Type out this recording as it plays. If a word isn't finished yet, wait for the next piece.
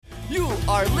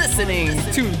are listening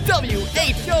to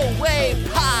WHOA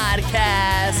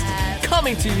Podcast,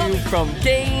 coming to you from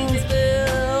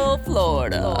Gainesville,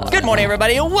 Florida. Good morning,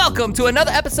 everybody, and welcome to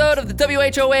another episode of the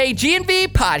WHOA G&V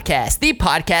Podcast, the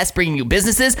podcast bringing you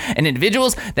businesses and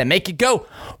individuals that make you go,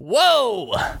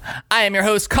 whoa! I am your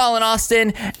host, Colin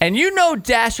Austin, and you know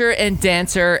Dasher and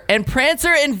Dancer and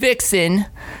Prancer and Vixen,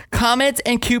 Comet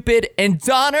and Cupid and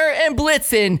Donner and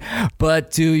Blitzen,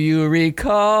 but do you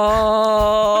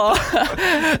recall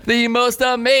the most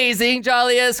amazing,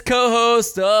 jolliest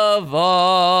co-host of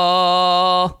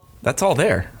all? That's all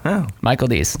there. Oh. Michael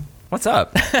Dees. What's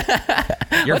up?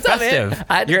 You're What's up, festive.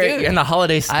 man? You're in the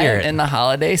holiday spirit. I am in the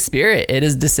holiday spirit. It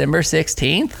is December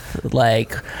 16th.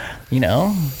 Like, you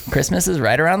know, Christmas is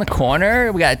right around the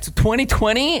corner. We got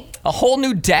 2020. A whole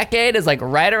new decade is like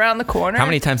right around the corner. How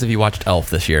many times have you watched Elf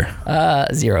this year?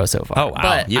 0 so far. Oh, wow.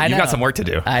 But You got some work to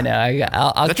do. I know.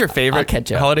 I'll, Is that your I'll favorite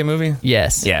catch up. holiday movie?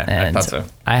 Yes. Yeah, I And thought so.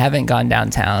 I haven't gone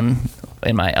downtown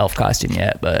in my elf costume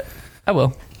yet, but I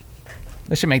will.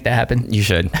 I should make that happen. You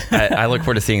should. I look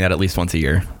forward to seeing that at least once a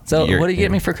year. So what do you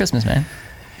get me for Christmas, man? Have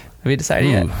we decided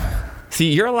yet?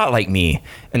 See, you're a lot like me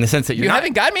in the sense that You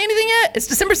haven't got me anything yet? It's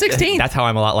December 16th. That's how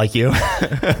I'm a lot like you.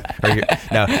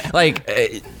 No,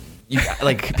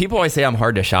 like people always say I'm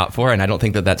hard to shop for, and I don't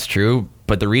think that that's true.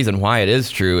 But the reason why it is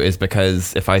true is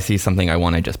because if I see something I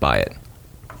want, I just buy it.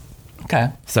 Okay.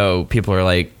 So people are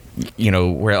like, you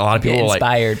know, where a lot of people Get are like,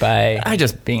 inspired by I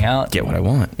just being out. get what I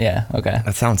want. Yeah, okay.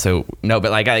 That sounds so but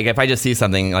like if I just see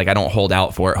something, like I don't hold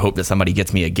out for it, hope that somebody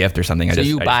gets me a gift or something. So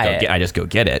you buy it. I just go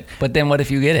get it. But then what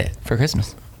if you get it for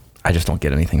Christmas? I just don't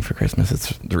get anything for Christmas.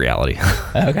 It's the reality.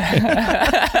 Okay.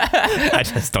 I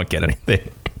just don't get anything.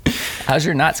 How's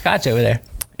your not scotch over there?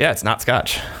 Yeah, it's not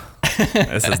Scotch.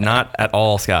 This is not at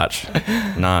all Scotch.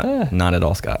 Not at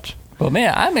all Scotch. Well,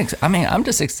 man, I'm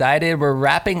just excited. We're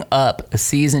wrapping up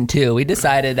season 2. We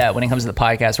decided that when it comes to the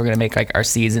podcast, we're going to make like our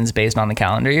seasons based on the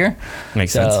calendar year.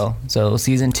 Makes sense. So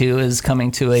season 2 is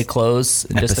coming to a close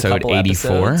in just a Episode couple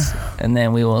 84. episodes. And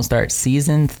then we will start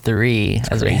season 3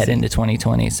 as we head into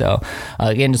 2020. So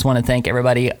again, just want to thank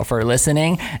everybody for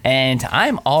listening. And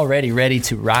I'm already ready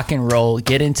to rock and roll,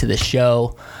 get into the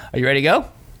show. Are you ready to go?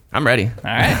 I'm ready. All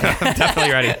right. I'm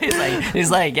definitely ready. He's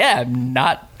like, yeah, I'm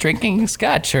not drinking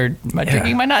scotch, or am I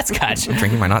drinking my not scotch? I'm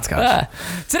drinking my not Scotch.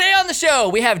 Today on the show,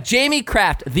 we have Jamie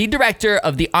Kraft, the director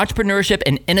of the Entrepreneurship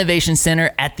and Innovation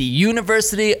Center at the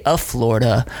University of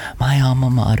Florida, my alma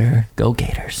mater. Go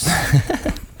Gators.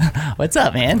 What's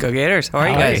up, man? Go Gators. How are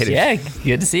you guys? Yeah,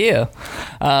 good to see you.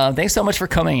 Thanks so much for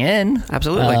coming in.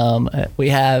 Absolutely. We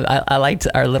have, I liked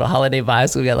our little holiday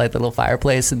vibes. We got like the little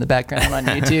fireplace in the background on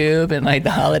YouTube and like the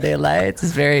holiday lights.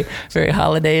 It's very, very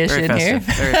holiday-ish Very in festive.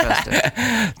 here. Very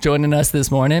festive. Joining us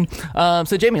this morning.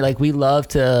 So Jamie, like we'd love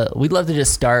to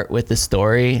just start with the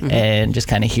story and just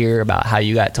kind of hear about how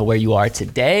you got to where you are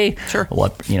today. Sure.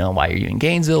 Why are you in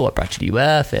Gainesville? What brought you to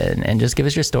UF? And just give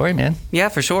us your story, man. Yeah,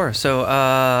 for sure. So,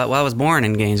 I was born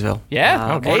in Gainesville.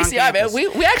 Yeah. Born on ACR, man. campus.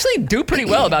 We actually do pretty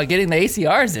well about getting the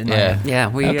ACRs in there. Yeah,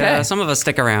 Okay. some of us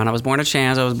stick around. I was born at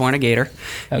Shands. I was born a Gator.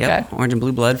 Okay. Yep, orange and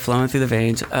blue blood flowing through the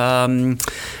veins.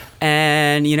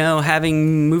 And, you know,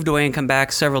 having moved away and come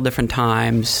back several different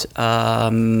times,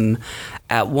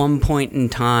 at one point in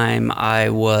time, I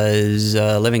was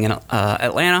living in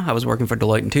Atlanta. I was working for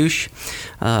Deloitte & Touche.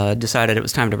 Decided it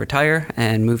was time to retire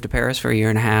and moved to Paris for a year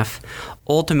and a half.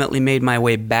 Ultimately made my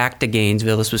way back to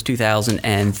Gainesville. This was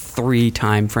 2003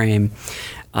 timeframe.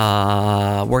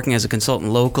 Working as a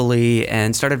consultant locally,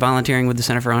 and started volunteering with the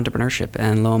Center for Entrepreneurship.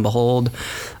 And lo and behold,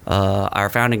 our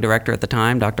founding director at the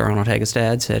time, Dr. Arnold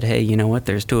Hagestad, said, hey, you know what,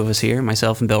 there's 2 of us here,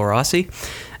 myself and Bill Rossi,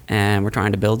 and we're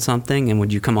trying to build something, and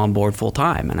would you come on board full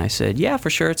time? And I said, yeah, for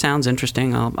sure, it sounds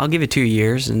interesting. I'll give it 2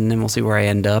 years, and then we'll see where I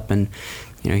end up. And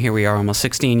you know, here we are almost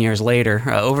 16 years later,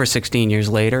 over 16 years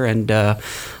later, and I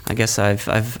guess I've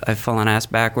fallen ass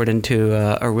backward into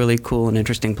a really cool and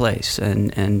interesting place,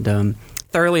 and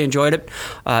thoroughly enjoyed it.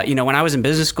 You know, when I was in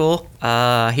business school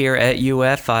here at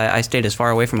UF, I stayed as far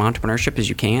away from entrepreneurship as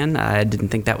you can. I didn't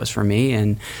think that was for me,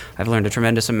 and I've learned a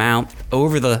tremendous amount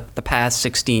over the past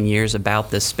 16 years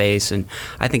about this space, and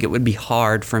I think it would be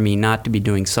hard for me not to be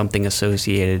doing something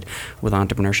associated with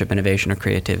entrepreneurship, innovation, or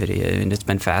creativity, and it's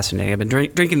been fascinating. I've been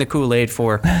drinking the Kool-Aid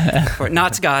for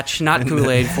not Scotch, not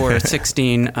Kool-Aid for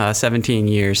 16, 17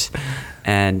 years.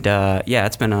 And yeah,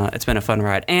 it's been a fun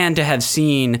ride, and to have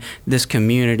seen this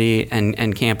community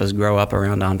and campus grow up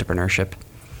around entrepreneurship,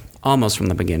 almost from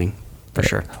the beginning, for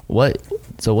sure.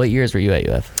 So what years were you at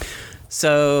UF?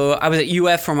 So I was at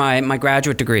UF for my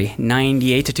graduate degree,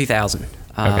 98 to 2000.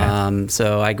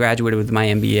 So I graduated with my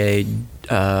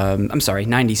MBA,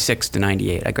 96 to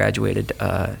 98. I graduated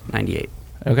 98.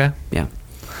 Okay. Yeah.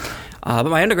 But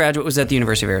my undergraduate was at the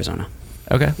University of Arizona.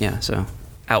 Okay. Yeah, so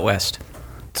out west.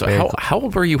 So how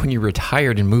old were you when you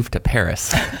retired and moved to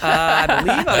Paris? I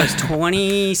believe I was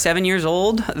 27 years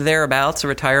old, thereabouts, a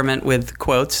retirement with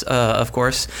quotes, of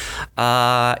course.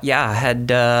 I had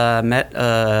met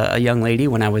a young lady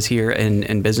when I was here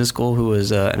in business school who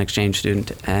was an exchange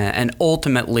student, and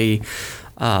ultimately,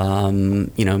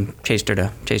 chased her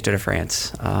to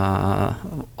France.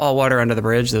 All water under the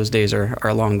bridge. Those days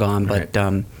are long gone, but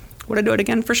would I do it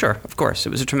again? For sure, of course. It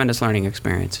was a tremendous learning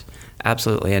experience.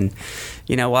 Absolutely. And,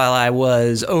 while I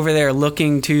was over there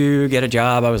looking to get a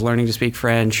job, I was learning to speak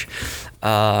French.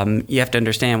 You have to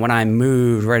understand, when I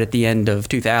moved right at the end of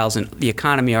 2000, the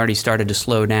economy already started to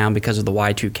slow down because of the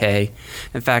Y2K.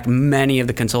 In fact, many of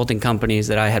the consulting companies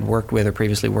that I had worked with or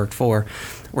previously worked for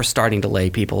were starting to lay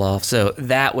people off. So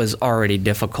that was already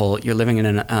difficult. You're living in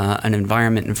an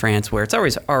environment in France where it's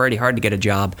already hard to get a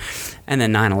job. And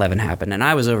then 9/11 happened. And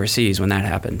I was overseas when that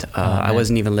happened. I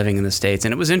wasn't even living in the States.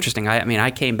 And it was interesting.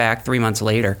 I came back 3 months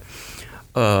later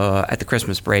at the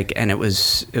Christmas break, and it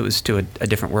was to a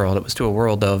different world. It was to a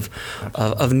world of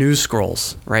news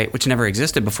scrolls, right, which never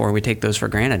existed before. We take those for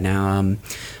granted now.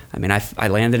 I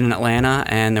landed in Atlanta,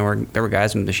 and there were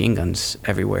guys with machine guns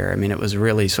everywhere. It was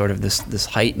really sort of this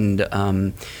heightened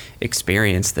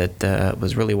experience that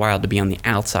was really wild to be on the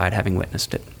outside, having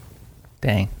witnessed it.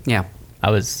 Dang. Yeah.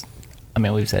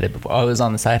 We've said it before. I was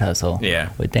on the side hustle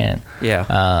with Dan.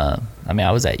 Yeah.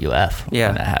 I was at UF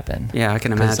when that happened. Yeah, I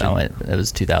can imagine. It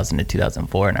was 2000 to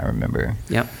 2004, and I remember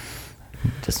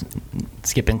just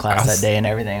skipping class that day and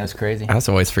everything. It was crazy. I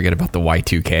also always forget about the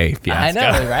Y2K fiasco. I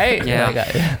know, right?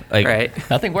 Yeah. Right.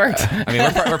 Nothing worked.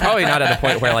 We're probably not at a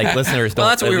point where listeners don't. Well,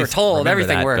 that's what we were told.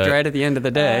 Everything worked right at the end of the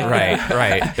day.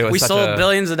 Right. We sold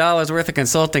billions of dollars worth of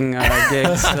consulting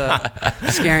gigs,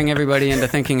 scaring everybody into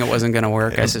thinking it wasn't going to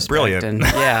work. I suspect. Brilliant. And,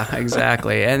 yeah,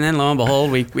 exactly. And then lo and behold,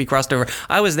 we crossed over.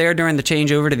 I was there during the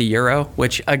changeover to the euro,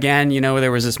 which again,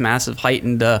 there was this massive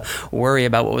heightened worry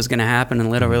about what was going to happen,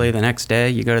 and literally the next day,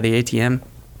 you go to the ATM,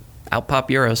 out pop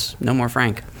euros, no more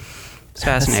franc. It's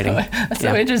fascinating. That's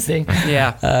so interesting.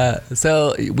 Yeah.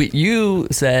 So you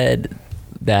said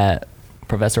that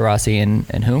Professor Rossi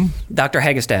and whom? Dr.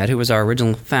 Hagestad, who was our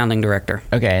original founding director.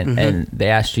 Okay, and they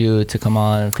asked you to come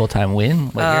on full-time when?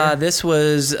 What year? This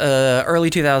was early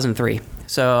 2003.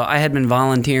 So I had been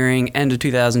volunteering end of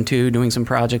 2002, doing some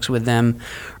projects with them.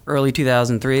 Early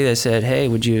 2003, they said, "Hey,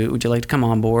 would you like to come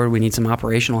on board? We need some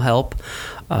operational help."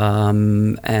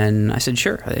 And I said,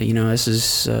 "Sure." This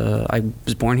is I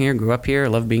was born here, grew up here,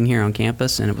 loved being here on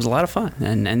campus, and it was a lot of fun.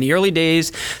 And the early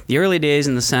days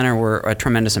in the center were a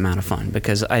tremendous amount of fun,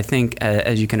 because I think,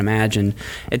 as you can imagine,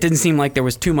 it didn't seem like there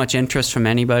was too much interest from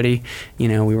anybody. We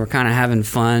were kind of having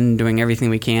fun, doing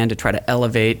everything we can to try to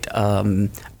elevate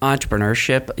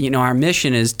entrepreneurship. Our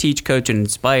mission is teach, coach, and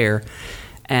inspire.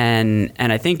 And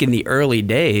I think in the early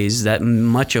days, that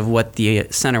much of what the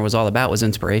center was all about was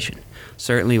inspiration.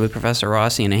 Certainly with Professor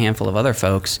Rossi and a handful of other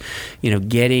folks,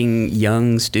 getting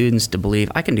young students to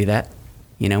believe, I can do that.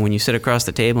 When you sit across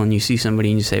the table and you see somebody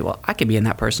and you say, well, I could be in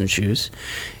that person's shoes,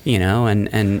 and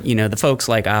the folks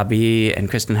like Abi and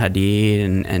Kristen Hadid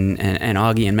and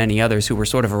Augie and many others who were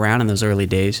sort of around in those early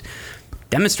days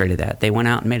demonstrated that. They went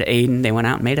out and made it. Aiden, they went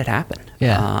out and made it happen.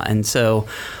 Yeah. And so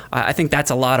I think that's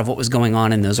a lot of what was going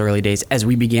on in those early days as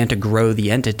we began to grow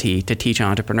the entity to teach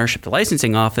entrepreneurship. The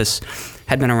licensing office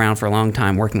had been around for a long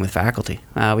time working with faculty.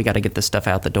 We got to get this stuff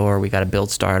out the door. We got to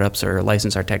build startups or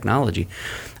license our technology.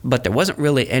 But there wasn't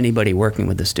really anybody working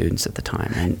with the students at the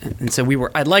time. And so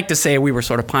I'd like to say we were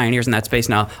sort of pioneers in that space.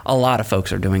 Now, a lot of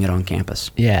folks are doing it on campus.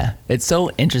 Yeah. It's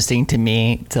so interesting to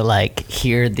me to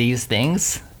hear these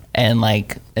things and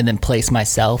then place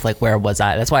myself, where was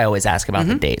I? That's why I always ask about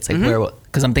the dates,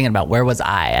 because I'm thinking about where was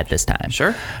I at this time.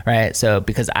 Sure. Right. So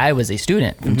because I was a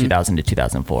student from 2000 to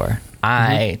 2004,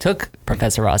 I took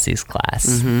Professor Rossi's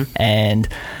class, and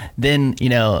then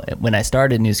when I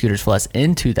started New Scooters Plus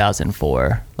in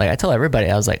 2004, I tell everybody,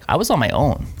 I was I was on my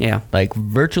own. Yeah.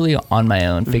 Virtually on my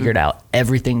own, figured out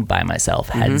everything by myself,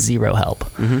 had zero help,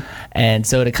 and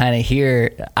so to kind of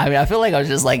hear, I feel like I was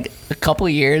just a couple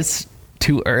years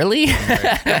too early.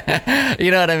 You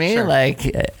know what I mean? Sure.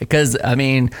 Because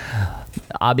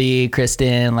Abi,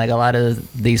 Kristen, a lot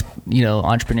of these,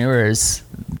 entrepreneurs,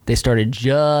 they started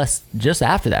just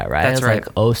after that, right? That's right.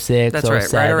 06, That's 07.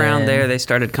 right. Right around there, they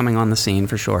started coming on the scene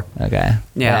for sure. Okay.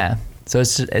 Yeah. So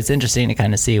it's interesting to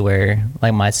kind of see where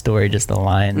my story just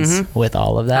aligns with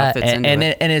all of that, How it fits into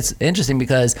it. And it's interesting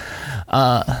because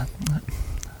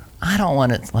I don't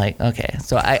want to, like, okay.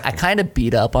 So I kind of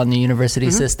beat up on the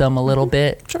university system a little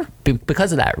bit. Sure.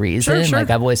 Because of that reason. Sure. Like,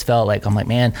 I've always felt like, I'm like,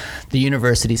 man, the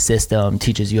university system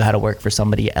teaches you how to work for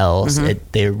somebody else.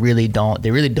 They really don't,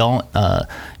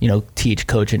 teach,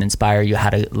 coach, and inspire you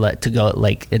how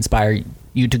to inspire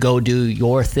you to go do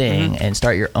your thing and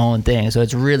start your own thing. So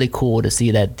it's really cool to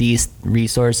see that these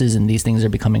resources and these things are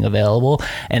becoming available,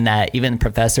 and that even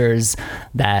professors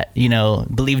that,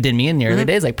 believed in me in the early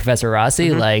days, like Professor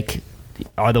Rossi, like,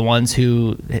 are the ones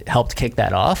who helped kick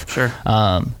that off. Sure.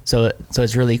 So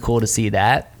it's really cool to see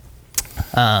that.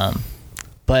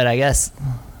 But I guess,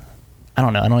 I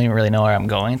don't know. I don't even really know where I'm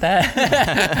going with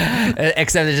that.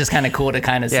 Except it's just kind of cool to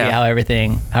kind of see how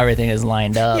everything is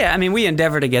lined up. Yeah, I mean, we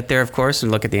endeavor to get there, of course, and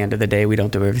look, at the end of the day, we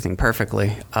don't do everything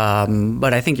perfectly.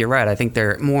 But I think you're right. I think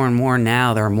there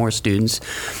are more students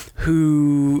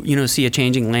who, see a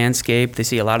changing landscape. They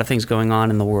see a lot of things going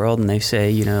on in the world, and they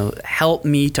say, help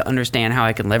me to understand how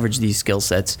I can leverage these skill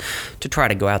sets to try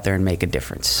to go out there and make a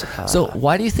difference. So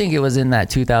why do you think it was in that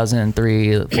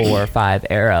 2003, 4, 5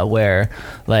 era where,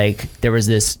 like, there was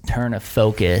this turn of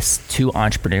focus to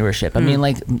entrepreneurship? I mean,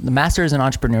 like, the masters in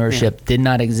entrepreneurship did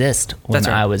not exist when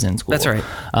I was in school. That's right.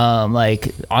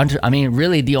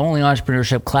 Really the only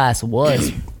entrepreneurship class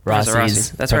was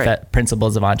Rossi's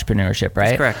Principles of Entrepreneurship, right?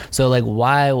 That's correct. So, like,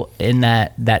 why in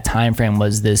that time frame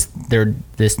was this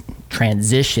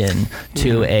transition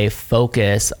to a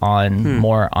focus on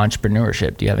more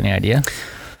entrepreneurship? Do you have any idea?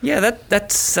 Yeah,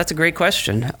 that's a great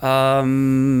question. I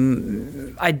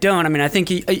don't. I mean, I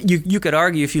think you could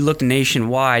argue if you looked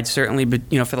nationwide, certainly, but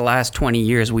for the last 20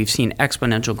 years, we've seen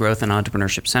exponential growth in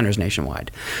entrepreneurship centers nationwide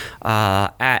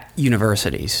at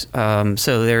universities.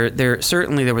 So there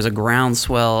certainly was a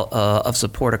groundswell of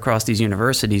support across these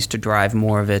universities to drive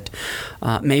more of it.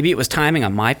 Maybe it was timing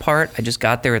on my part. I just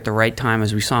got there at the right time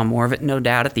as we saw more of it. No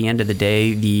doubt, at the end of the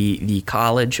day, the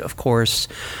college, of course,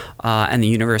 and the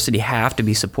university have to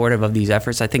be supportive of these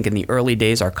efforts. I think in the early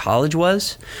days, our college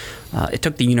was. It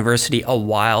took the university a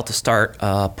while to start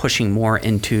pushing more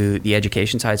into the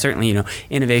education side. Certainly,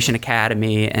 Innovation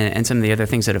Academy and some of the other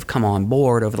things that have come on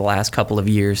board over the last couple of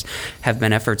years have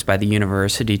been efforts by the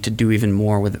university to do even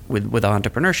more with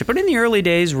entrepreneurship. But in the early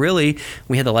days, really,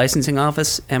 we had the licensing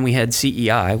office and we had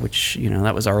CEI, which,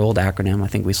 that was our old acronym. I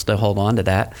think we still hold on to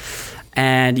that.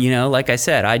 And, like I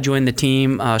said, I joined the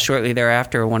team shortly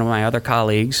thereafter. One of my other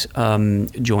colleagues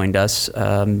joined us.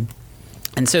 And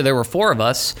so there were 4 of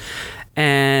us.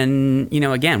 And,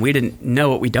 again, we didn't know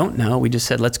what we don't know. We just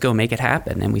said, let's go make it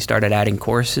happen. And we started adding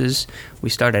courses. We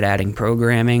started adding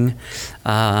programming.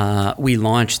 We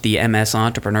launched the MS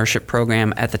Entrepreneurship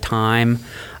Program at the time.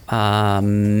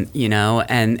 And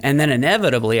then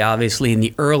inevitably, obviously, in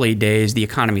the early days, the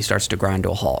economy starts to grind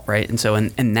to a halt, right? And so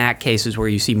in that case is where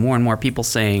you see more and more people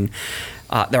saying,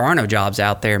 there are no jobs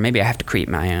out there. Maybe I have to create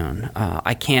my own.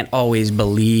 I can't always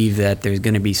believe that there's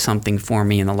going to be something for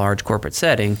me in the large corporate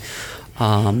setting.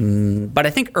 But I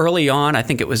think early on,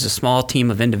 it was a small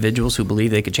team of individuals who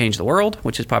believed they could change the world,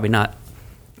 which is probably not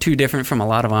too different from a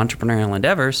lot of entrepreneurial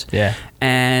endeavors. Yeah.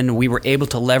 And we were able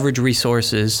to leverage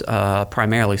resources,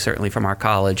 primarily certainly from our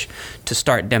college, to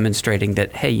start demonstrating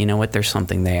that, hey, you know what, there's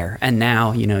something there. And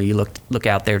now, you look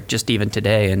out there just even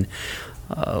today, and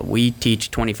we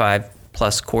teach 25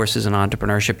 plus courses in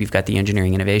entrepreneurship. You've got the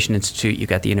Engineering Innovation Institute, you've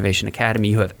got the Innovation Academy,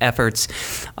 you have efforts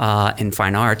in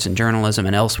fine arts and journalism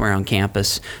and elsewhere on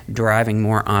campus driving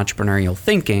more entrepreneurial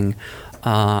thinking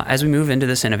as we move into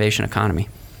this innovation economy.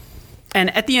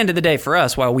 And at the end of the day, for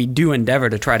us, while we do endeavor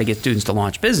to try to get students to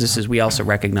launch businesses, we also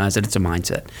recognize that it's a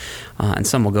mindset. And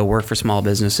some will go work for small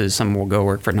businesses, some will go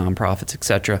work for nonprofits, et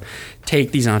cetera.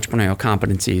 Take these entrepreneurial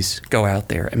competencies, go out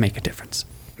there and make a difference.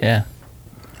 Yeah,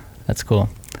 that's cool.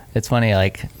 It's funny,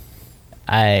 like,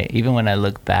 even when I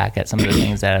look back at some of the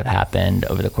things that have happened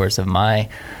over the course of my,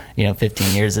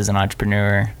 15 years as an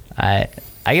entrepreneur, I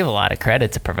give a lot of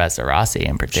credit to Professor Rossi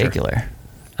in particular. Sure.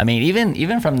 I mean,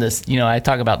 even from this, I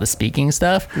talk about the speaking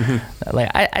stuff. Mm-hmm.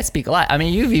 Like, I speak a lot. I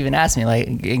mean, you've even asked me, like,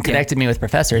 and connected me with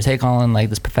professors. Hey, Colin, like,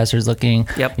 this professor's looking,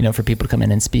 for people to come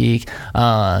in and speak.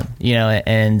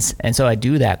 And so I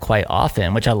do that quite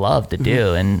often, which I love to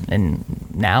do. And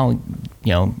now,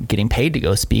 getting paid to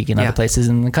go speak in other places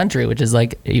in the country, which is,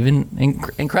 like, even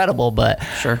incredible. But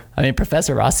sure. I mean,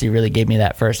 Professor Rossi really gave me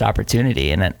that first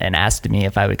opportunity and asked me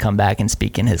if I would come back and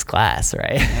speak in his class,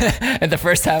 right? And the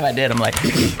first time I did, I'm like,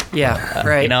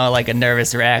 right. like a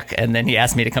nervous wreck. And then he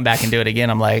asked me to come back and do it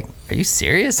again. I'm like, are you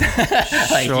serious?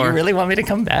 Like, Sure. you really want me to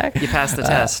come back? You passed the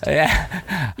test.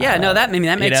 Yeah. Yeah, no, that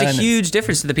makes a and- huge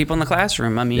difference to the people in the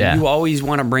classroom. I mean, Yeah. you always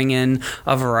want to bring in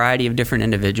a variety of different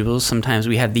individuals. Sometimes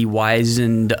we have the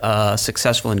wizened,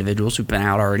 successful individuals who've been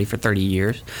out already for 30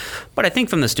 years. But I think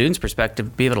from the student's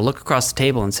perspective, be able to look across the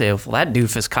table and say, well, that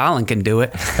doofus Colin can do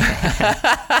it.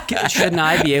 Shouldn't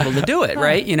I be able to do it,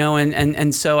 right? You know,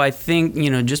 and so I think, you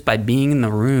know, just by being in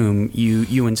the room,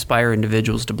 you inspire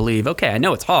individuals to believe, okay, I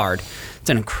know it's hard. It's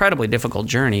an incredibly difficult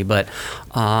journey, but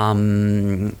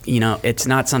you know, it's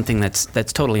not something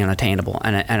that's totally unattainable,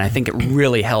 and I think it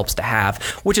really helps to have,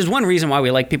 which is one reason why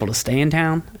we like people to stay in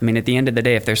town. I mean, at the end of the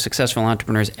day, if they're successful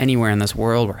entrepreneurs anywhere in this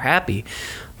world, we're happy.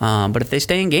 But if they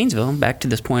stay in Gainesville, back to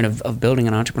this point of building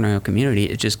an entrepreneurial community,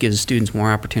 it just gives students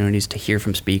more opportunities to hear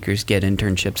from speakers, get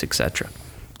internships, etc.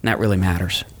 And that really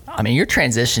matters. I mean, you're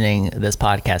transitioning this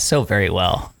podcast so very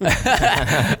well.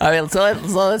 I mean, so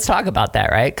let's talk about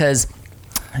that, right? Because,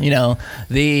 you know,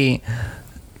 the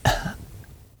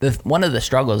one of the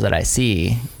struggles that I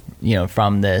see, you know,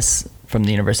 from the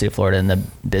University of Florida and the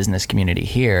business community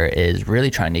here is really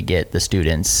trying to get the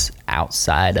students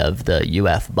outside of the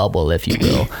UF bubble, if you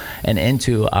will, and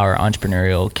into our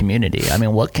entrepreneurial community. I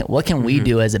mean, what can we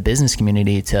do as a business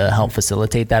community to help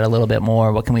facilitate that a little bit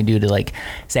more? What can we do to, like,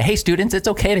 say, hey, students, it's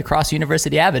okay to cross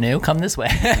University Avenue, come this way,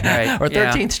 Right. or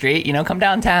 13th Street, you know, come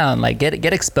downtown, like get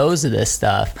exposed to this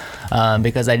stuff,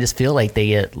 because I just feel like they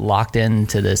get locked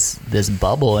into this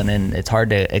bubble, and then it's hard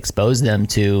to expose them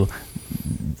to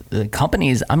the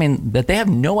companies, I mean, that they have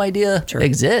no idea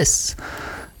exists.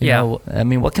 You know, I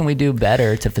mean, what can we do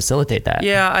better to facilitate that?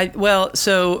 Yeah, well,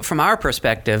 so from our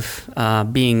perspective,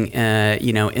 being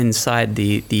you know, inside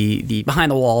the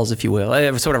behind the walls, if you will,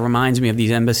 it sort of reminds me of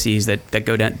these embassies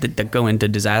that go into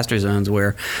disaster zones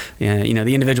where, you know,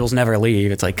 the individuals never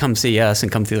leave. It's like, come see us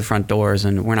and come through the front doors,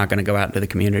 and we're not going to go out into the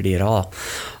community at all.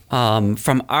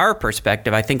 From our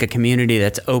perspective, I think a community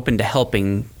that's open to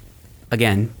helping,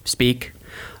 again, speak,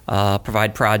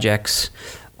 provide projects,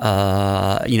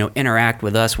 you know, interact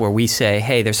with us, where we say,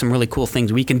 hey, there's some really cool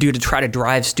things we can do to try to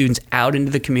drive students out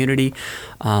into the community.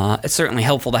 It's certainly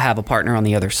helpful to have a partner on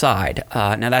the other side.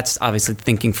 Now, that's obviously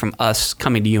thinking from us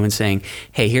coming to you and saying,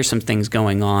 hey, here's some things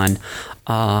going on.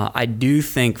 I do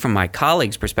think from my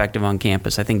colleagues' perspective on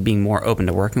campus, I think being more open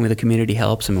to working with the community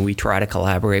helps. I mean, we try to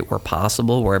collaborate where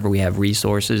possible, wherever we have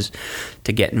resources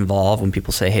to get involved when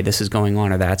people say, hey, this is going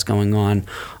on or that's going on.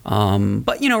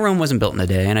 But, you know, Rome wasn't built in a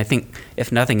day. And I think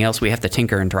if nothing else, we have to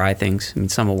tinker and try things. I mean,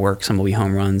 some will work, some will be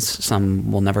home runs,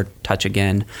 some will never touch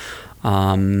again.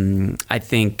 I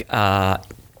think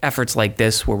efforts like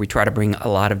this, where we try to bring a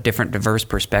lot of different diverse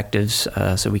perspectives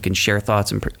so we can share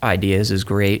thoughts and ideas, is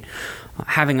great.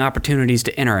 Having opportunities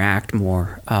to interact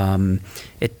more.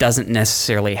 It doesn't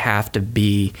necessarily have to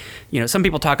be, you know, some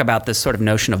people talk about this sort of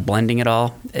notion of blending it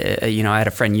all. You know, I had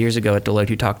a friend years ago at Deloitte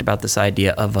who talked about this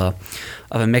idea of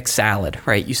a mixed salad,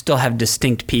 right? You still have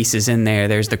distinct pieces in there.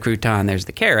 There's the crouton, there's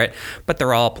the carrot, but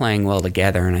they're all playing well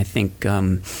together. And I think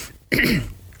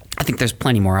I think there's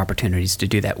plenty more opportunities to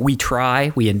do that. We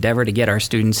endeavor to get our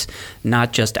students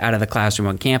not just out of the classroom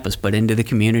on campus, but into the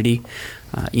community.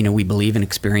 You know, we believe in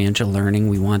experiential learning.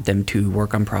 We want them to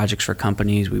work on projects for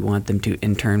companies. We want them to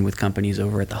intern with companies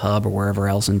over at the Hub or wherever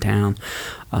else in town.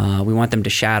 We want them to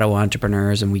shadow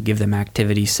entrepreneurs, and we give them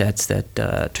activity sets that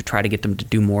to try to get them to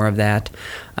do more of that.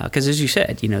 Because as you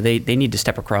said, you know, they need to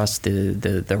step across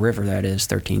the river that is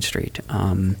 13th Street.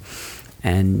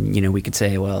 And, you know, we could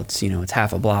say, well, it's, you know, it's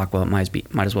half a block. Well, it might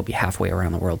as well be halfway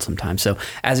around the world sometimes. So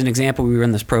as an example, we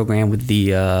run this program with the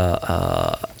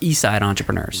Eastside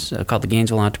entrepreneurs called the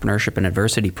Gainesville Entrepreneurship and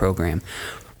Adversity Program.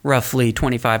 Roughly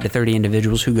 25 to 30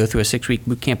 individuals who go through a 6-week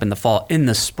boot camp in the fall. In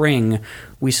the spring,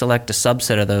 we select a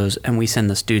subset of those, and we send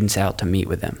the students out to meet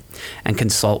with them and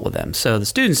consult with them. So the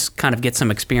students kind of get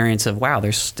some experience of, wow,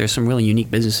 there's some really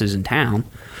unique businesses in town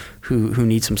who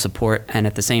need some support, and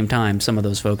at the same time, some of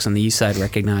those folks on the east side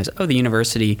recognize, oh, the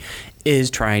university is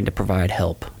trying to provide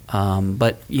help.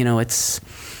 But, you know, I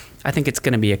think it's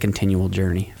going to be a continual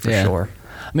journey for sure.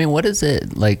 I mean, what is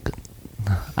it like?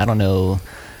 I don't know.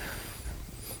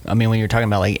 I mean, when you're talking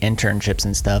about like internships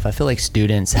and stuff, I feel like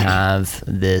students have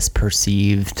this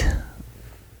perceived,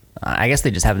 I guess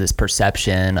they just have this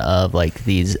perception of like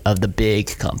of the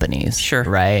big companies, sure,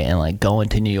 right? And like going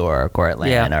to New York or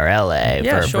Atlanta or LA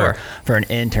for an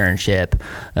internship.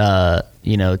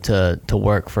 to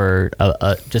work for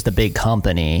just a big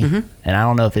company. And I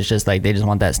don't know if it's just like they just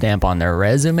want that stamp on their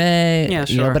resume. Yeah,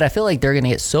 sure. But I feel like they're going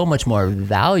to get so much more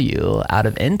value out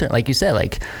of like you said,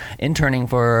 like interning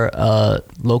for a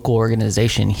local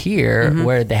organization here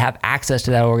where they have access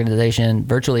to that organization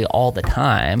virtually all the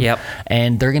time. Yep.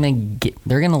 And they're going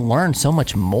to learn so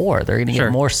much more. They're going to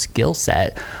get more skill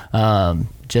set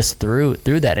just through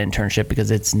that internship,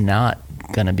 because it's not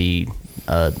going to be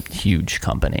a huge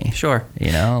company. Sure.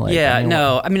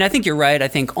 I mean, I think you're right. I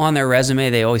think on their resume,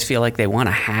 they always feel like they want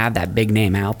to have that big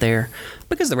name out there,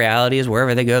 because the reality is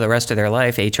wherever they go the rest of their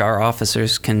life, HR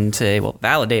officers can say, well,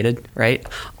 validated, right?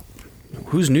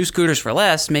 Who's New Scooters for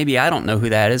Less? Maybe I don't know who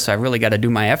that is, so I really got to do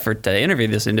my effort to interview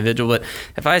this individual. But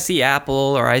if I see Apple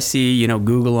or I see,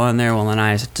 Google on there, well, then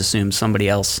I just assume somebody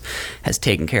else has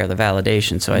taken care of the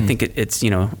validation. So I think it's,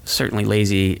 certainly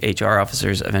lazy HR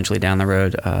officers eventually down the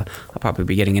road. I'll probably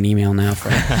be getting an email now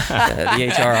from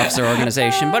the HR officer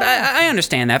organization. But I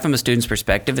understand that from a student's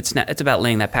perspective. It's about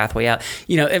laying that pathway out.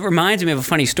 It reminds me of a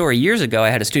funny story. Years ago, I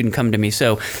had a student come to me.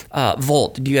 So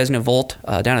Volt, do you guys know Volt?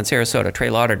 Down in Sarasota, Trey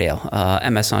Lauderdale.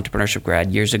 MS entrepreneurship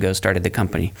grad, years ago started the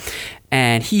company.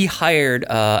 And he hired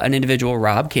an individual,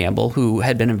 Rob Campbell, who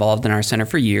had been involved in our center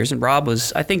for years. And Rob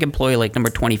was, I think, employee like number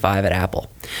 25 at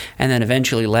Apple. And then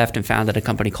eventually left and founded a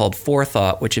company called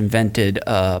Forethought, which invented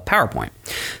PowerPoint.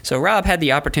 So Rob had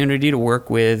the opportunity to work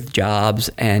with Jobs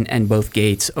and both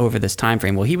Gates over this time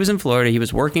frame. Well, he was in Florida. He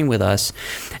was working with us.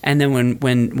 And then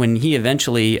when he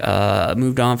eventually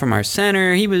moved on from our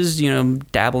center, he was,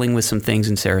 dabbling with some things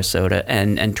in Sarasota.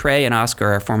 And Trey and Oscar,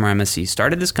 our former MSC,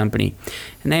 started this company.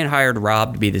 And they had hired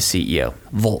Rob to be the CEO.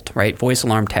 Volt, right? Voice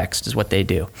alarm text is what they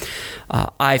do.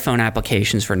 iPhone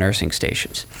applications for nursing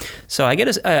stations. So I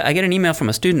get an email from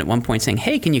a student at one point saying,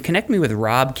 hey, can you connect me with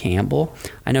Rob Campbell?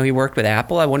 I know he worked with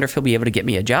Apple. I wonder if he'll be able to get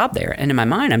me a job there. And in my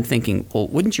mind, I'm thinking, well,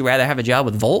 wouldn't you rather have a job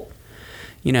with Volt?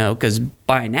 Because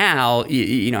by now,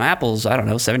 Apple's,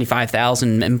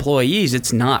 75,000 employees.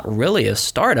 It's not really a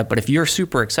startup. But if you're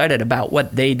super excited about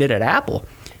what they did at Apple,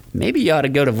 maybe you ought to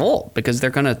go to Volt, because they're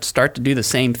going to start to do the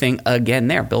same thing again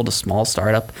there. Build a small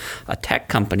startup, a tech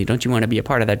company. Don't you want to be a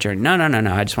part of that journey? No.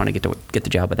 I just want to get the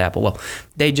job with Apple. Well,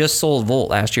 they just sold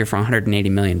Volt last year for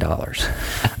 $180 million.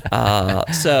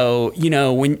 So,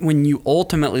 when you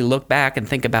ultimately look back and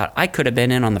think about, I could have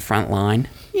been in on the front line,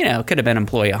 could have been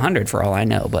employee 100 for all I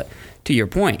know. But to your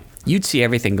point, you'd see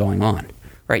everything going on.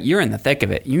 Right, you're in the thick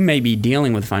of it. You may be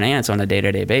dealing with finance on a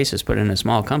day-to-day basis, but in a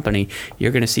small company,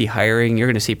 you're going to see hiring, you're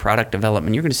going to see product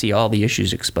development, you're going to see all the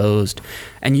issues exposed,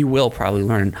 and you will probably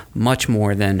learn much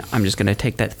more than I'm just going to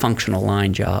take that functional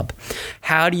line job.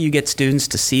 How do you get students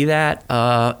to see that?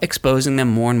 Exposing them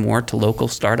more and more to local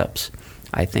startups.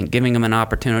 I think giving them an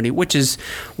opportunity, which is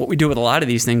what we do with a lot of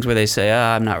these things where they say,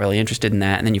 I'm not really interested in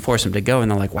that, and then you force them to go,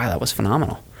 and they're like, wow, that was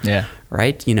phenomenal. Yeah.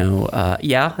 Right?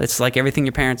 It's like everything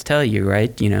your parents tell you,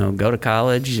 right? Go to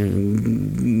college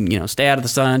and, stay out of the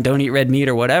sun, don't eat red meat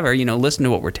or whatever, listen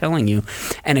to what we're telling you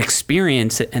and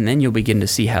experience it, and then you'll begin to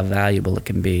see how valuable it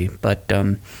can be. But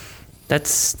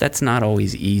that's not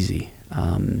always easy.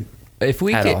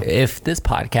 If this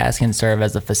podcast can serve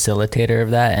as a facilitator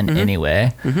of that in any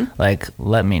way,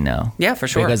 let me know. Yeah, for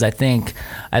sure. Because I think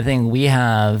we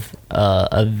have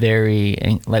a very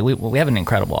we have an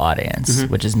incredible audience,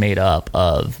 which is made up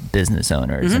of business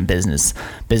owners and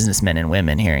businessmen and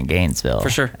women here in Gainesville. For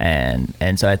sure.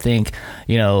 And so I think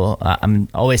I'm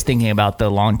always thinking about the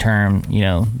long term,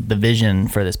 the vision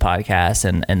for this podcast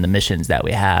and the missions that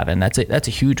we have, and that's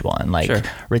a huge one.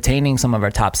 Retaining some of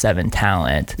our top 7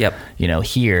 talent. Yep.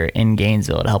 Here in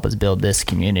Gainesville to help us build this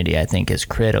community, I think is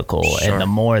critical. Sure. And the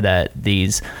more that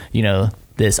these,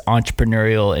 this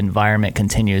entrepreneurial environment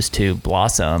continues to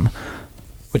blossom,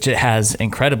 which it has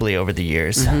incredibly over the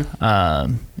years, I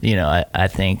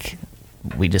think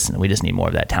we just need more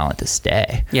of that talent to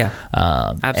stay. Yeah,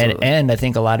 absolutely. And I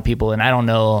think a lot of people, and I don't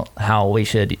know how we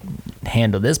should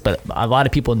handle this, but a lot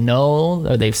of people know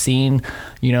or they've seen,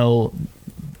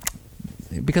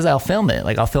 because I'll film it.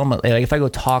 Like if I go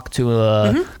talk to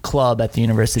a club at the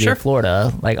University of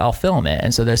Florida, I'll film it.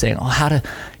 And so they're saying, how do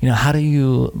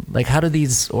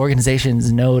these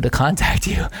organizations know to contact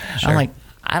you? Sure. I'm like,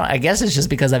 I guess it's just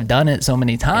because I've done it so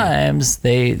many times.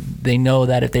 Yeah. They know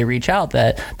that if they reach out,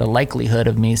 that the likelihood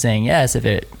of me saying yes, if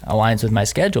it aligns with my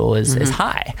schedule, is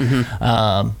high.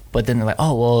 but then they're like,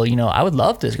 oh, well, you know, I would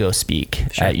love to go speak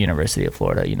at University of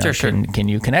Florida. You know, can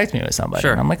you connect me with somebody?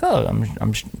 And I'm like, oh,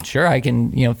 I'm sure I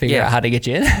can, you know, figure out how to get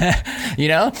you in, you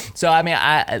know? So, I mean,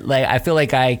 I feel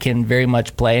like I can very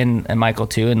much play, and Michael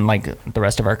too, and like the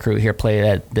rest of our crew here play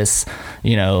at this,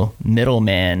 you know,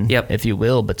 middleman, if you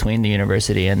will, between the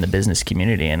university and the business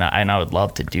community. And I would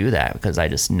love to do that, because I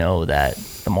just know that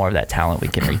the more of that talent we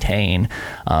can retain.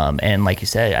 And like you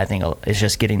said, I think it's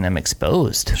just getting them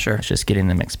exposed. It's just getting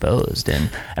them exposed. And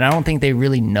I don't think they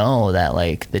really know that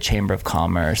like the Chamber of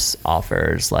Commerce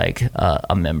offers like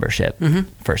a membership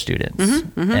for students.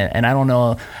 And I don't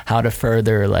know how to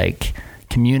further like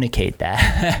communicate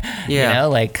that, you know,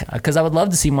 like, because I would love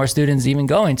to see more students even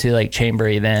going to like chamber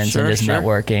events and just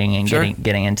networking and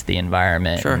getting into the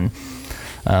environment. And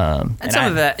some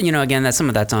of that, you know, again, some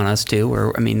of that's on us too.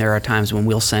 Where, I mean, there are times when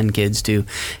we'll send kids to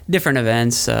different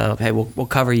events. Hey, we'll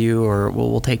cover you, or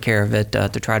we'll take care of it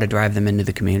to try to drive them into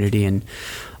the community. And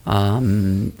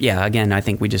again, I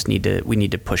think we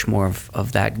need to push more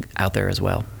of that out there as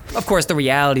well. Of course, the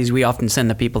reality is we often send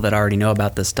the people that already know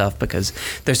about this stuff because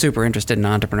they're super interested in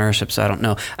entrepreneurship. So I don't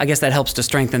know. I guess that helps to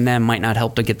strengthen them. Might not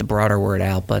help to get the broader word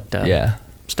out, but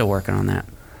still working on that.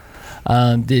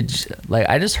 I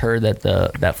just heard that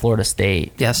that Florida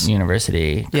State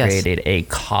University created a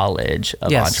college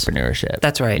of entrepreneurship.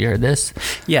 That's right. You heard this?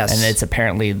 Yes. And it's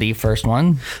apparently the first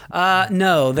one?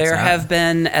 No, there have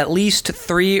been at least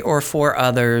 3 or 4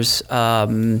 others,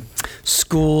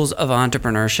 schools of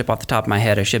entrepreneurship. Off the top of my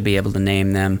head, I should be able to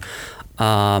name them.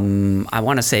 I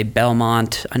want to say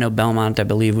Belmont. I know Belmont, I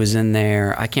believe, was in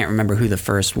there. I can't remember who the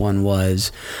first one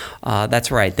was.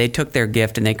 That's right. They took their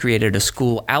gift and they created a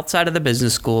school outside of the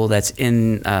business school that's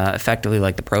in effectively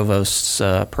like the provost's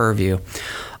purview.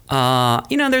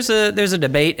 You know, there's a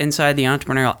debate inside the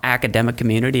entrepreneurial academic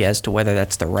community as to whether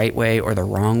that's the right way or the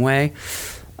wrong way.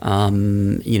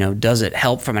 You know, does it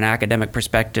help from an academic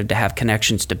perspective to have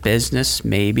connections to business?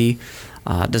 Maybe.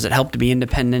 Does it help to be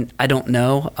independent? I don't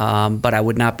know, but I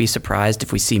would not be surprised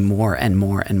if we see more and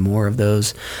more and more of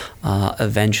those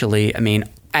eventually. I mean,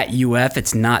 at UF,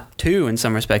 it's not too, in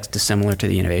some respects, dissimilar to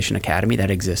the Innovation Academy that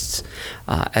exists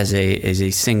as a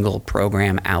single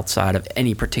program outside of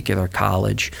any particular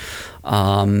college.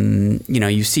 You know,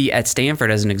 you see at Stanford,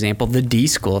 as an example, the D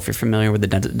School, if you're familiar with the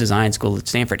design school at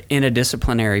Stanford,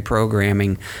 interdisciplinary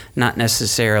programming, not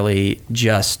necessarily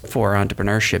just for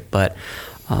entrepreneurship, but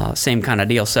same kind of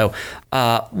deal. So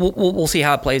we'll see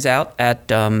how it plays out at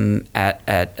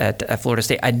Florida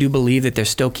State. I do believe that they're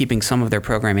still keeping some of their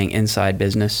programming inside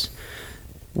business.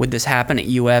 Would this happen at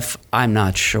UF? I'm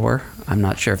not sure. I'm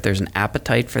not sure if there's an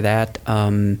appetite for that.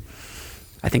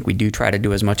 I think we do try to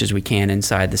do as much as we can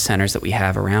inside the centers that we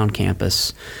have around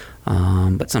campus.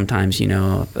 But sometimes, you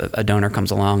know, a donor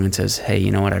comes along and says, hey,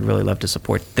 you know what, I'd really love to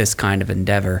support this kind of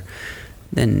endeavor.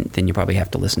 Then you probably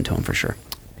have to listen to them for sure.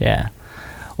 Yeah.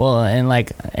 Well,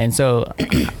 and so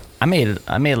I made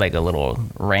like a little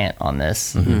rant on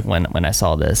this when I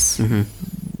saw this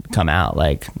come out,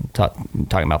 like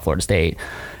talking about Florida State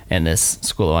and this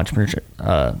School of Entrepreneurship.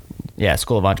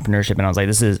 School of Entrepreneurship, and I was like,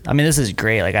 this is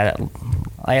great. Like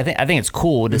I think it's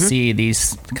cool to see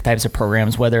these types of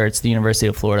programs, whether it's the University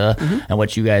of Florida and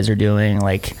what you guys are doing,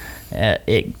 like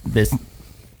this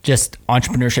just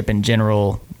entrepreneurship in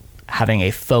general having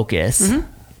a focus.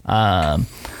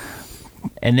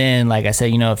 And then, like I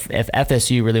said, you know, if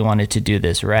FSU really wanted to do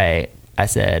this right, I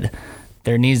said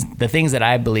the things that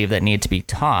I believe that need to be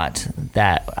taught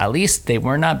that at least they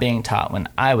were not being taught when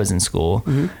I was in school,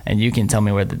 and you can tell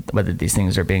me whether these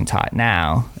things are being taught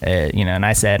now. You know, and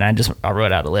I said, I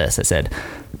wrote out a list. I said,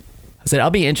 I'll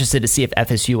be interested to see if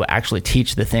FSU will actually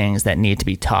teach the things that need to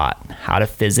be taught: how to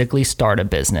physically start a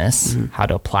business, how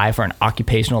to apply for an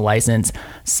occupational license,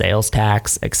 sales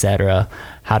tax, etc.,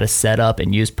 how to set up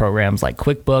and use programs like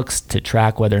QuickBooks to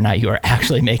track whether or not you are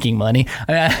actually making money.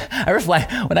 I mean, I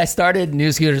reflect, when I started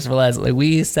New Scooters for Less, like,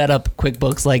 we set up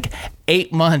QuickBooks like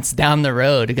 8 months down the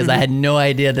road because I had no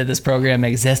idea that this program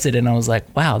existed, and I was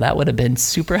like, wow, that would have been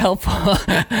super helpful.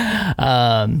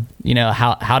 You know,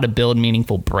 how to build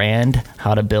meaningful brand,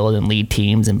 how to build and lead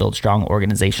teams and build strong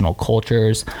organizational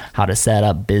cultures, how to set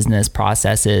up business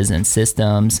processes and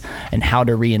systems, and how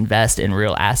to reinvest in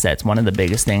real assets. One of the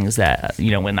biggest things that,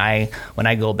 you know, when I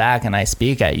go back and I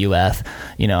speak at UF,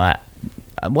 you know,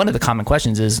 one of the common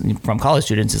questions is from college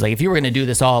students is like, if you were going to do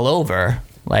this all over,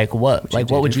 what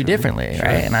would you do differently? Sure.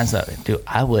 Right? And I was like, dude,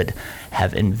 I would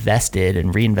have invested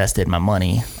and reinvested my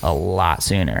money a lot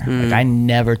sooner. Like, I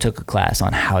never took a class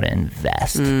on how to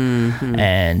invest.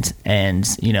 And,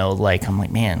 you know, like, I'm like,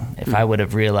 man, if I would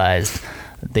have realized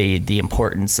the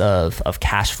importance of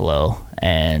cash flow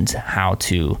and how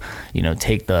to,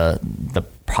 take the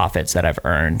profits that I've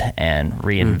earned and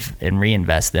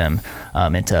reinvest them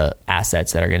into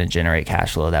assets that are going to generate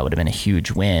cash flow. That would have been a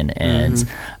huge win. And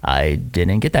I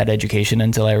didn't get that education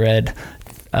until I read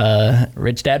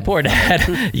Rich Dad Poor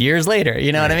Dad years later.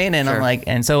 You know what I mean? And I'm like,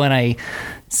 and so when I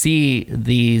see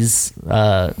these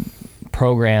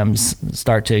programs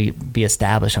start to be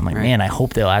established, I'm like, man, I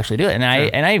hope they'll actually do it. And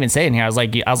I even say in here, I was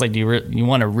like, do you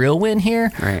want a real win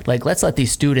here? Right. Like, let's let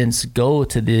these students go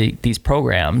to these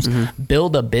programs,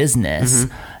 build a business,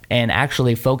 and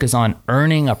actually focus on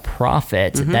earning a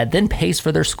profit that then pays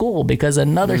for their school. Because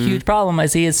another huge problem I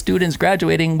see is students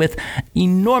graduating with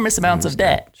enormous amounts of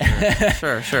debt.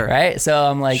 Sure. Right? So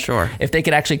I'm like, if they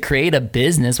could actually create a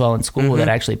business while in school that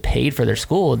actually paid for their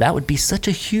school, that would be such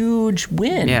a huge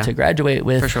win to graduate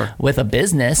with a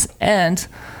business and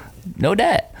no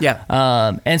debt. Yeah.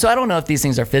 And so I don't know if these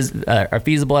things are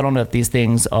feasible. I don't know if these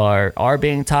things are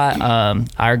being taught.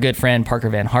 Our good friend Parker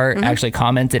Van Hart actually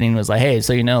commented and was like, "Hey,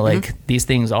 so these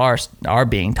things are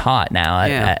being taught now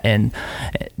at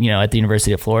the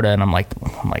University of Florida." And I'm like,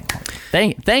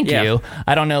 thank you.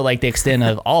 I don't know the extent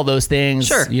of all those things,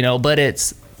 but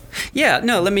it's. Yeah,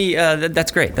 no, let me,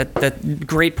 that's great. That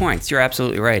great points. You're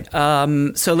absolutely right.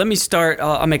 So let me start,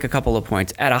 I'll make a couple of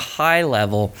points. At a high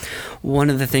level, one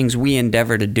of the things we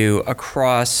endeavor to do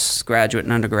across graduate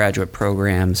and undergraduate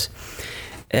programs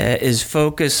is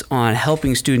focus on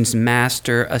helping students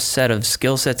master a set of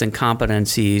skill sets and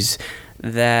competencies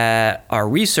that our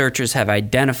researchers have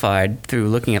identified through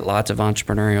looking at lots of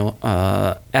entrepreneurial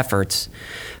efforts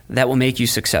that will make you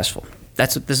successful.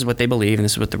 This is what they believe, and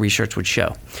this is what the research would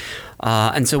show.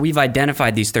 And so we've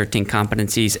identified these 13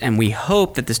 competencies, and we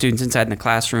hope that the students inside the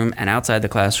classroom and outside the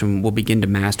classroom will begin to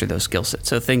master those skill sets.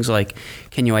 So things like,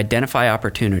 can you identify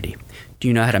opportunity? Do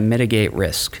you know how to mitigate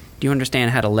risk? Do you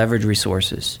understand how to leverage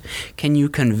resources? Can you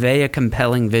convey a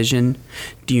compelling vision?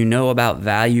 Do you know about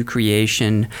value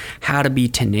creation, how to be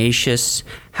tenacious,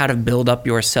 how to build up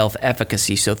your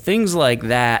self-efficacy? So things like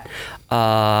that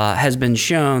has been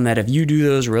shown that if you do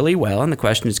those really well, and the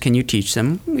question is, can you teach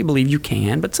them? We believe you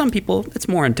can, but some people, it's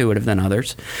more intuitive than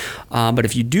others. But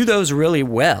if you do those really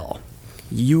well,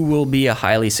 you will be a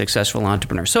highly successful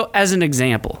entrepreneur. So as an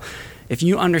example, if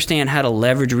you understand how to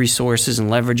leverage resources and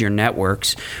leverage your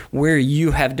networks where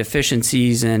you have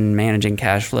deficiencies in managing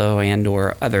cash flow and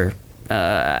or other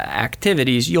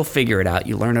activities, you'll figure it out.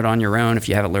 You learn it on your own. If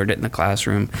you haven't learned it in the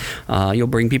classroom, you'll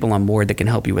bring people on board that can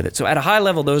help you with it. So at a high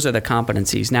level, those are the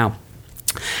competencies. Now,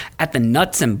 at the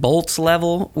nuts and bolts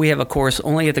level, we have a course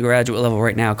only at the graduate level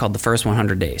right now called The First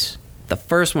 100 Days. The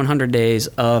first 100 days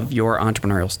of your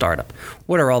entrepreneurial startup.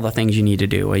 What are all the things you need to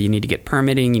do? Well, you need to get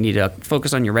permitting. You need to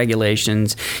focus on your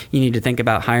regulations. You need to think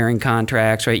about hiring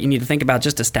contracts, right? You need to think about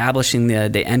just establishing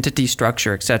the entity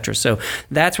structure, et cetera. So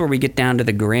that's where we get down to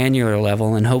the granular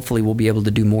level, and hopefully we'll be able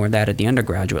to do more of that at the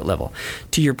undergraduate level.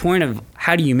 To your point of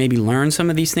how do you maybe learn some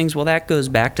of these things? Well, that goes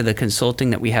back to the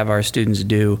consulting that we have our students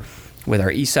do with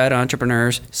our Eastside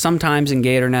entrepreneurs, sometimes in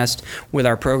Gator Nest, with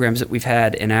our programs that we've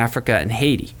had in Africa and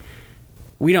Haiti.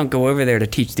 We don't go over there to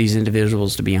teach these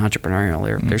individuals to be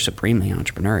entrepreneurial. They're supremely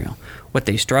entrepreneurial. What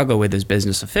they struggle with is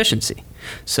business efficiency.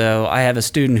 So I have a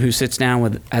student who sits down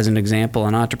with, as an example,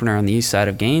 an entrepreneur on the east side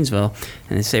of Gainesville,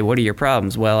 and they say, what are your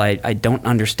problems? Well, I don't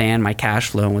understand my cash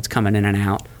flow and what's coming in and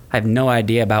out. I have no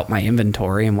idea about my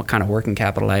inventory and what kind of working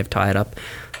capital I have tied up.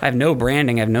 I have no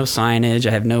branding, I have no signage, I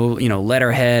have no,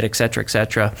 letterhead, et cetera, et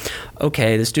cetera.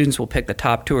 Okay, the students will pick the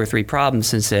top 2 or 3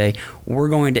 problems and say, we're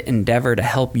going to endeavor to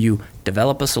help you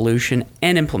develop a solution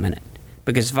and implement it.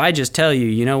 Because if I just tell you,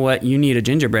 you know what, you need a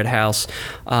gingerbread house,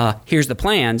 here's the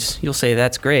plans, you'll say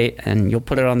that's great, and you'll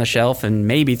put it on the shelf, and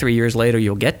maybe 3 years later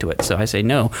you'll get to it. So I say,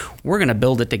 no, we're going to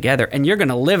build it together, and you're going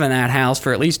to live in that house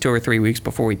for at least 2 or 3 weeks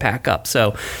before we pack up.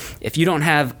 So if you don't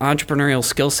have entrepreneurial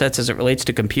skill sets as it relates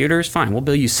to computers, fine, we'll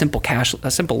build you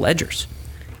simple ledgers.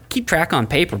 Keep track on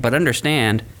paper, but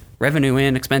understand revenue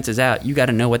in, expenses out. You got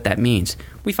to know what that means.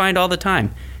 We find all the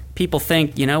time, people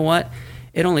think, you know what,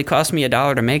 it only cost me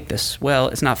 $1 to make this. Well,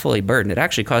 it's not fully burdened. It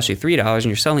actually costs you $3 and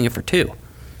you're selling it for $2.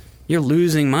 You're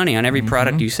losing money on every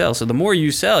product you sell. So the more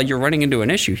you sell, you're running into an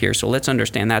issue here. So let's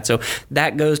understand that. So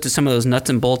that goes to some of those nuts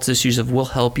and bolts issues of we'll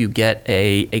help you get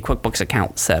a QuickBooks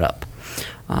account set up.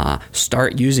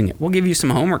 Start using it. We'll give you some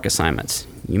homework assignments.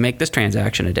 You make this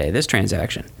transaction a day, this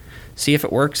transaction. See if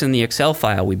it works in the Excel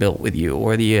file we built with you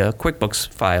or the QuickBooks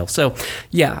file. So,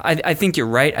 yeah, I think you're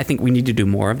right. I think we need to do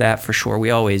more of that for sure. We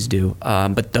always do.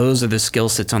 But those are the skill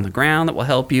sets on the ground that will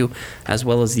help you, as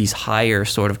well as these higher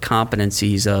sort of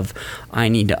competencies of I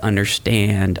need to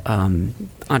understand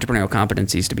entrepreneurial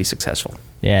competencies to be successful.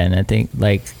 Yeah, and I think,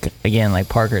 like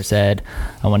Parker said,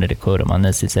 I wanted to quote him on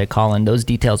this. He said, Colin, those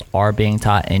details are being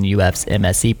taught in UF's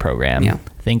MSc program. Yeah.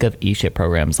 Think of E-ship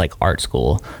programs like art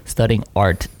school. Studying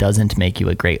art doesn't make you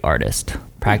a great artist.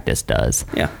 Practice does.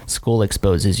 Yeah. School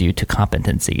exposes you to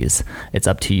competencies. It's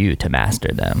up to you to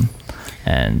master them.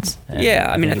 And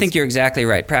yeah, I think you're exactly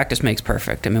right. Practice makes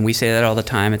perfect. I mean, we say that all the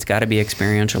time. It's got to be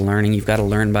experiential learning. You've got to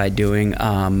learn by doing.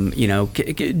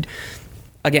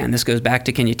 Again, this goes back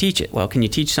to, can you teach it? Well, can you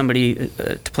teach somebody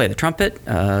to play the trumpet?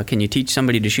 Can you teach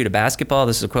somebody to shoot a basketball?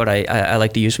 This is a quote I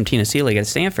like to use from Tina Seelig at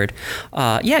Stanford.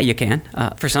 Yeah, you can.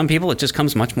 For some people, it just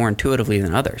comes much more intuitively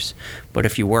than others. But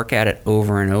if you work at it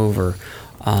over and over,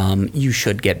 you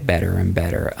should get better and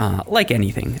better, like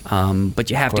anything. But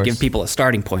you have to give people a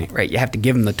starting point, right? You have to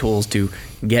give them the tools to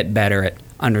get better at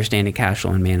understanding cash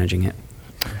flow and managing it.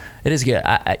 It is good.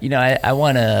 I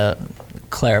want to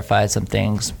clarify some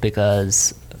things,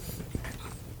 because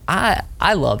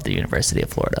I love the University of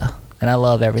Florida, and I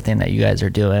love everything that you guys are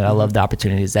doing. I love the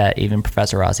opportunities that even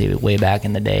Professor Rossi way back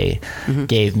in the day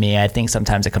gave me. I think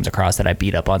sometimes it comes across that I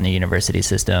beat up on the university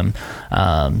system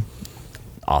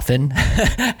often.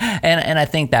 and I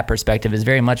think that perspective is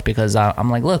very much because I'm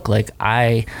like, look, like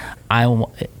I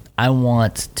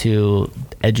want to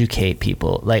educate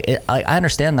people. Like, I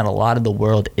understand that a lot of the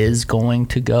world is going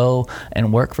to go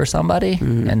and work for somebody,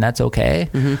 and that's okay.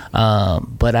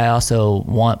 But I also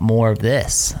want more of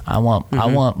this. I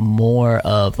want more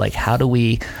of, like, how do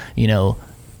we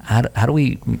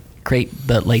create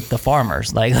the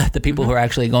farmers, like the people who are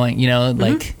actually going,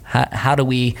 like how do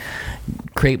we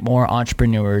create more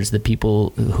entrepreneurs, the people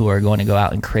who are going to go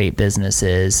out and create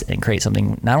businesses and create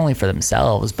something not only for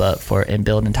themselves, but and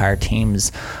build entire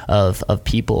teams of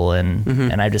people.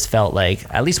 And I just felt like,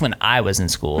 at least when I was in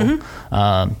school,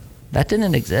 that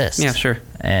didn't exist. Yeah, sure.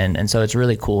 And so it's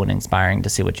really cool and inspiring to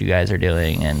see what you guys are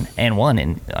doing, and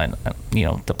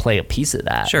to play a piece of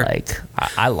that. Sure. Like,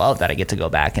 I love that I get to go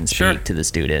back and speak to the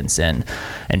students and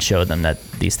show them that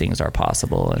these things are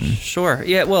possible. And sure.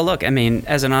 Yeah. Well, look, I mean,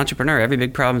 as an entrepreneur, every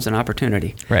big problem is an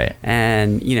opportunity. Right.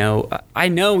 And, I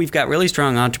know we've got really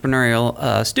strong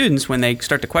entrepreneurial students when they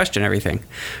start to question everything,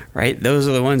 right? Those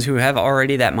are the ones who have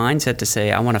already that mindset to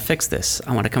say, I want to fix this.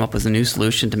 I want to come up with a new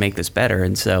solution to make this better.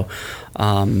 And so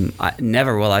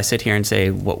never will I sit here and say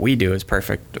what we do is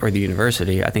perfect, or the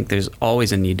university. I think there's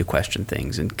always a need to question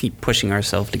things and keep pushing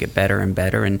ourselves to get better and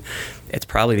better. And it's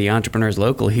probably the entrepreneurs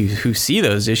locally who see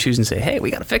those issues and say, hey,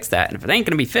 we got to fix that. And if it ain't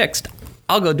going to be fixed,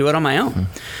 I'll go do it on my own,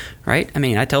 right? I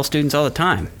mean, I tell students all the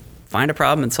time, find a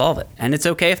problem and solve it. And it's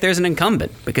okay if there's an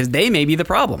incumbent, because they may be the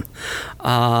problem.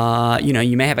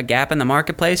 You may have a gap in the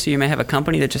marketplace, or you may have a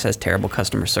company that just has terrible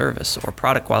customer service, or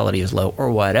product quality is low,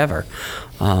 or whatever.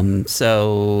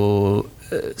 So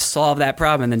solve that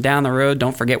problem, and then down the road,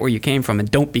 don't forget where you came from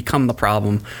and don't become the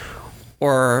problem.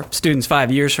 Or students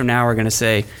 5 years from now are going to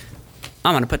say,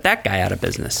 I'm going to put that guy out of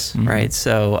business, right?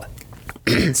 So,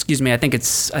 excuse me, I think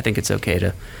it's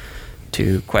okay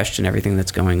to question everything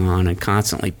that's going on and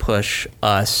constantly push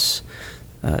us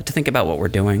to think about what we're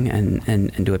doing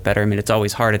and do it better. I mean, it's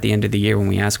always hard at the end of the year when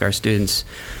we ask our students,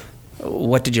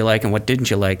 what did you like and what didn't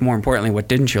you like? More importantly, what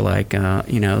didn't you like?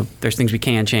 There's things we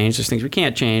can change, there's things we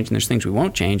can't change, and there's things we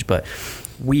won't change, but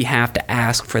we have to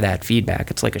ask for that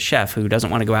feedback. It's like a chef who doesn't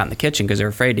want to go out in the kitchen because they're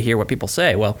afraid to hear what people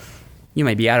say. Well, you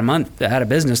may be out of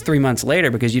business 3 months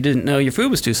later because you didn't know your food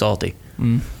was too salty.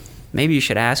 Maybe you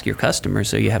should ask your customers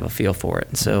so you have a feel for it.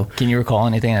 And so, can you recall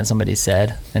anything that somebody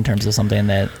said in terms of something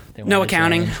that they no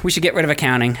accounting? We should get rid of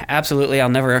accounting. Absolutely. I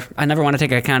never want to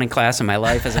take an accounting class in my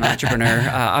life as an entrepreneur.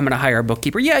 I'm going to hire a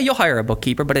bookkeeper. Yeah, you'll hire a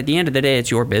bookkeeper, but at the end of the day,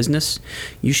 it's your business.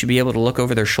 You should be able to look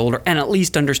over their shoulder and at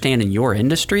least understand in your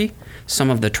industry some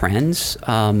of the trends.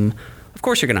 Of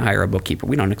course, you're going to hire a bookkeeper.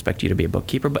 We don't expect you to be a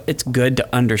bookkeeper, but it's good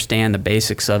to understand the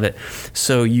basics of it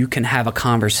so you can have a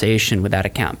conversation with that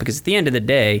account. Because at the end of the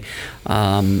day,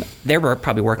 they're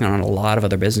probably working on a lot of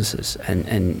other businesses,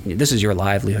 and this is your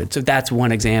livelihood. So that's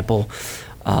one example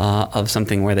of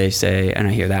something where they say, and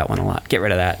I hear that one a lot, get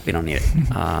rid of that, we don't need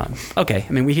it. Okay,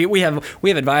 I mean, we have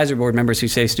advisory board members who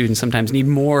say students sometimes need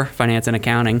more finance and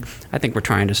accounting. I think we're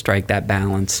trying to strike that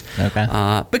balance.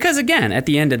 Okay. Because again, at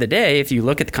the end of the day, if you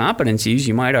look at the competencies,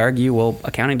 you might argue, well,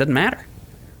 accounting doesn't matter,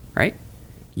 right?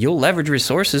 You'll leverage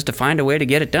resources to find a way to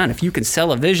get it done. If you can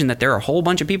sell a vision that there are a whole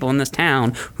bunch of people in this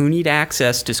town who need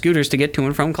access to scooters to get to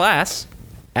and from class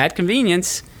at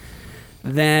convenience,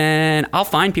 then I'll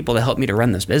find people to help me to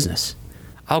run this business.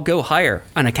 I'll go hire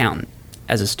an accountant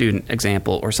as a student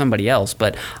example or somebody else,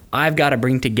 but I've got to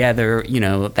bring together,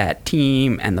 that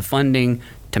team and the funding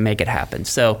to make it happen.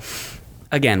 So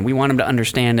again, we want them to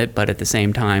understand it, but at the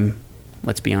same time,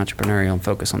 let's be entrepreneurial and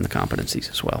focus on the competencies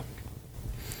as well.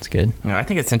 It's good. Yeah, I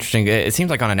think it's interesting. It seems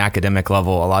like on an academic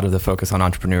level, a lot of the focus on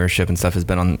entrepreneurship and stuff has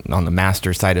been on the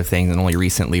master side of things, and only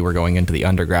recently we're going into the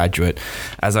undergraduate.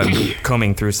 As I'm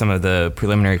combing through some of the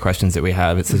preliminary questions that we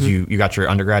have, it says you got your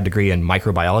undergrad degree in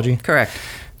microbiology. Correct.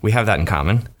 We have that in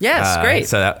common. Yes, great.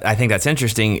 So I think that's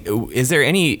interesting.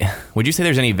 Would you say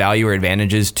there's any value or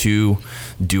advantages to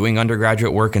doing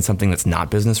undergraduate work in something that's not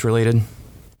business related?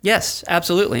 Yes,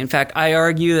 absolutely. In fact, I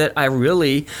argue that I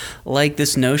really like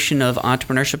this notion of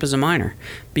entrepreneurship as a minor,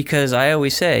 because I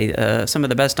always say some of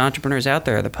the best entrepreneurs out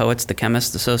there are the poets, the chemists,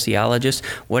 the sociologists.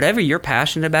 Whatever you're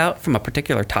passionate about from a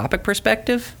particular topic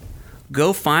perspective,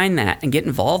 go find that and get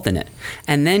involved in it.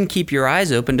 And then keep your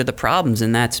eyes open to the problems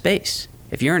in that space.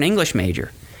 If you're an English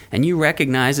major and you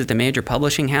recognize that the major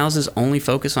publishing houses only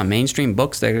focus on mainstream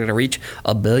books that are going to reach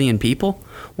 1 billion people,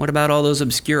 what about all those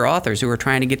obscure authors who are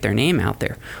trying to get their name out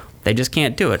there? They just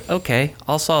can't do it. Okay,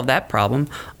 I'll solve that problem.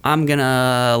 I'm going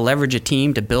to leverage a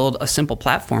team to build a simple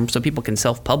platform so people can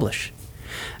self-publish.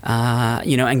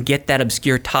 And get that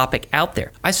obscure topic out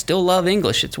there. I still love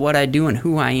English. It's what I do and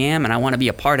who I am, and I want to be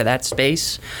a part of that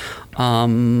space. But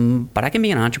I can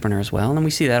be an entrepreneur as well, and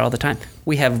we see that all the time.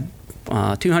 We have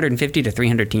 250 to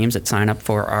 300 teams that sign up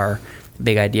for our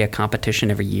Big Idea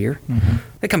competition every year. Mm-hmm.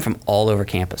 They come from all over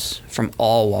campus, from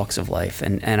all walks of life.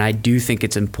 And I do think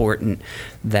it's important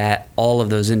that all of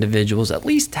those individuals at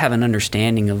least have an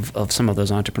understanding of some of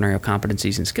those entrepreneurial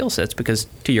competencies and skill sets, because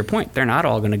to your point, they're not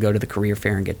all going to go to the career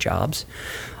fair and get jobs.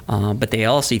 But they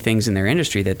all see things in their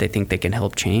industry that they think they can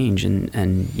help change.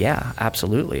 And yeah,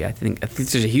 absolutely. I think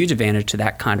there's a huge advantage to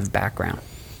that kind of background.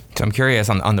 So I'm curious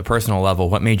on the personal level,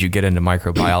 what made you get into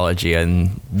microbiology and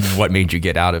what made you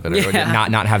get out of it, or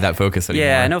not have that focus anymore?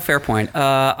 Yeah, no, fair point.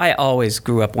 I always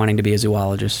grew up wanting to be a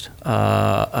zoologist.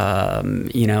 I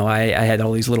had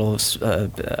all these little,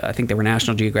 I think they were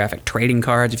National Geographic trading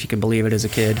cards, if you can believe it, as a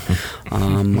kid,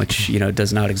 which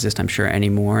does not exist, I'm sure,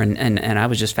 anymore. And I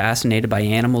was just fascinated by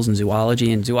animals and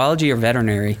zoology or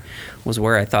veterinary was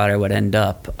where I thought I would end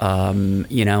up. And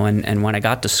when I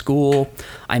got to school,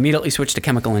 I immediately switched to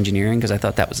chemical engineering because I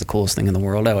thought that was the coolest thing in the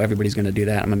world. Oh, everybody's going to do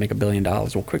that. I'm going to make $1 billion. Well,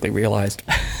 quickly realized,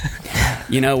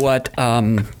 you know what?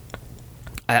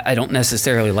 I don't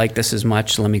necessarily like this as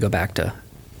much. So let me go back to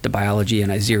biology,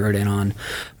 and I zeroed in on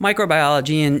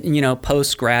microbiology. And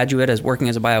postgraduate, as working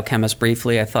as a biochemist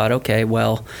briefly, I thought, okay,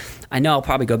 well, I know I'll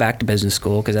probably go back to business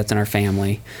school because that's in our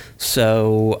family.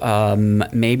 So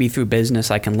maybe through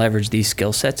business I can leverage these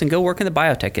skill sets and go work in the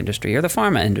biotech industry or the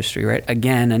pharma industry, right?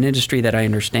 Again, an industry that I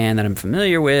understand, that I'm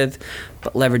familiar with,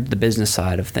 but leverage the business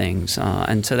side of things.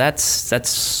 And so that's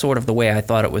sort of the way I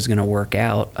thought it was going to work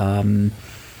out.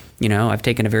 I've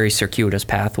taken a very circuitous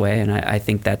pathway, and I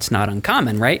think that's not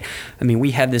uncommon, right? I mean,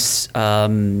 we have this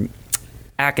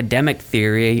academic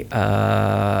theory,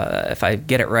 if I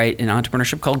get it right, in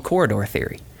entrepreneurship called corridor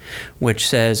theory, which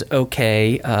says,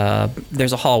 okay,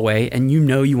 there's a hallway and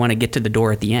you want to get to the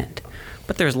door at the end,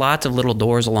 but there's lots of little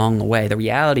doors along the way. The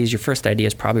reality is your first idea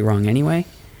is probably wrong anyway.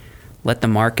 Let the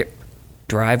market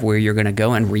drive where you're going to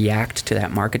go and react to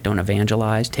that market. Don't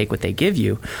evangelize. Take what they give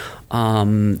you.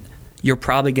 You're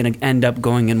probably going to end up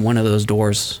going in one of those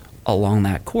doors along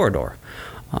that corridor.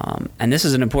 And this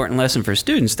is an important lesson for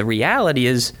students. The reality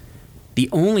is the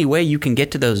only way you can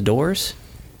get to those doors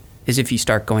is if you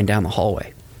start going down the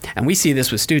hallway. And we see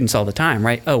this with students all the time,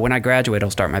 right? Oh, when I graduate,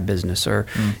 I'll start my business. Or,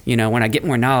 when I get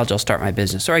more knowledge, I'll start my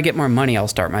business. Or I get more money, I'll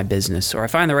start my business. Or I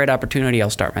find the right opportunity, I'll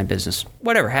start my business.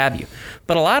 Whatever have you.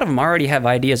 But a lot of them already have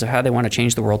ideas of how they want to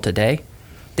change the world today.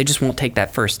 They just won't take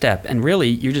that first step. And really,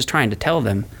 you're just trying to tell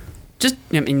them,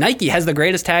 Nike has the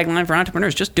greatest tagline for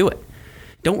entrepreneurs, just do it.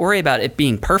 Don't worry about it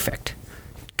being perfect.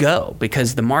 Go,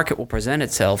 because the market will present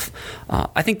itself.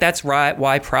 I think that's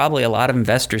why probably a lot of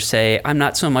investors say, I'm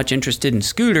not so much interested in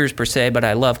scooters per se, but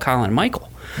I love Colin and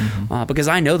Michael, because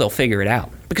I know they'll figure it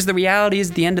out. Because the reality is,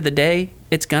 at the end of the day,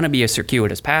 it's going to be a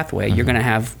circuitous pathway. You're going to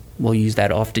have, we'll use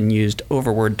that often used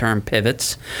overword term,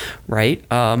 pivots, right?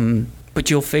 But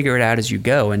you'll figure it out as you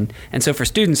go. And so for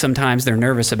students, sometimes they're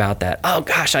nervous about that. Oh,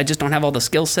 gosh, I just don't have all the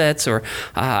skill sets, or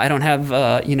I don't have,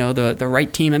 the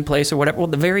right team in place or whatever. Well,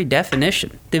 the very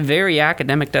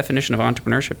academic definition of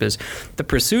entrepreneurship is the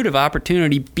pursuit of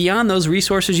opportunity beyond those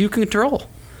resources you can control.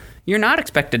 You're not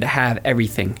expected to have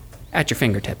everything at your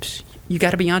fingertips. You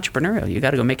got to be entrepreneurial. You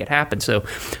got to go make it happen. So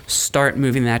start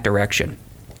moving in that direction.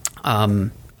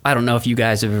 I don't know if you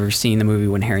guys have ever seen the movie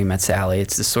When Harry Met Sally.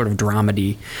 It's this sort of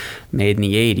dramedy made in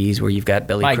the 80s where you've got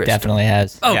Billy Mike Crystal. definitely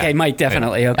has. Okay, Yeah. Mike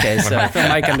definitely. Okay, so throw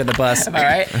Mike under the bus. All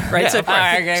right. Right. So, All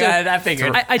right, I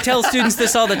figured. I tell students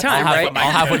this all the time, right?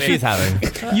 I'll have what she's having.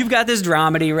 You've got this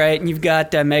dramedy, right? And you've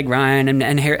got Meg Ryan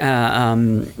and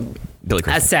Billy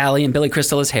Crystal. as Sally and Billy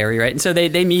Crystal as Harry, right? And so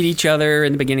they meet each other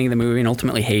in the beginning of the movie and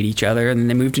ultimately hate each other. And then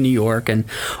they move to New York. And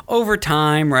over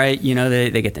time, right, you know,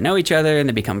 they get to know each other and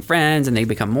they become friends and they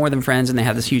become more than friends and they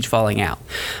have this huge falling out.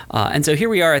 And so here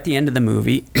we are at the end of the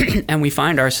movie and we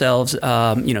find ourselves,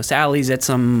 you know, Sally's at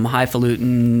some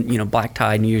highfalutin, you know, black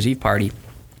tie New Year's Eve party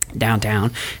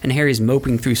downtown, and Harry's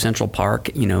moping through Central Park,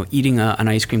 you know, eating an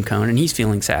ice cream cone, and he's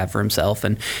feeling sad for himself.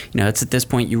 And you know, it's at this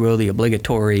point you roll the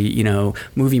obligatory, you know,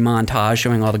 movie montage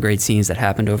showing all the great scenes that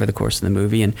happened over the course of the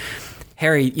movie. And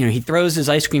Harry, you know, he throws his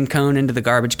ice cream cone into the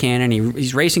garbage can, and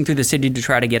he's racing through the city to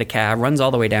try to get a cab. Runs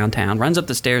all the way downtown, runs up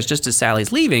the stairs just as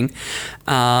Sally's leaving,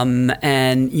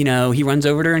 and you know, he runs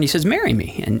over to her and he says, "Marry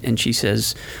me," and she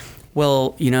says,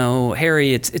 "Well, you know,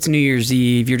 Harry, it's New Year's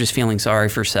Eve. You're just feeling sorry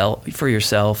for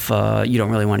yourself. You don't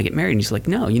really want to get married." And he's like,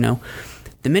 "No, you know,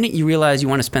 the minute you realize you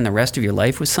want to spend the rest of your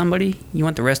life with somebody, you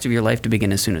want the rest of your life to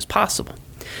begin as soon as possible."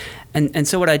 And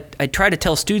so what I try to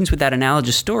tell students with that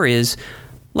analogous story is,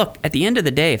 look, at the end of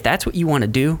the day, if that's what you want to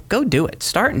do, go do it.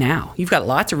 Start now. You've got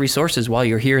lots of resources while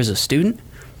you're here as a student,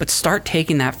 but start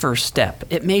taking that first step.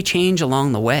 It may change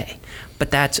along the way,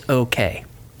 but that's okay.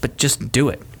 But just do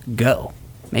it. Go.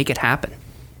 Make it happen.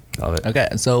 Love it. Okay,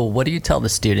 so what do you tell the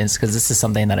students? Because this is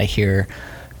something that I hear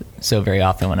so very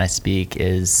often when I speak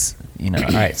is, you know,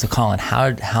 all right, so Colin,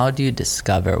 how do you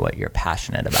discover what you're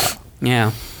passionate about?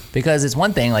 Yeah. Because it's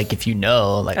one thing, like if you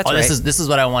know, like, That's oh, right. this is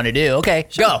what I want to do. Okay,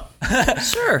 go.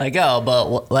 Sure. Like go.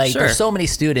 But like, Sure. there's so many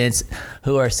students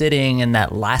who are sitting in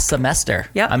that last semester.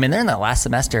 Yeah. I mean, they're in that last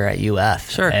semester at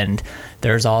UF. Sure. And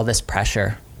there's all this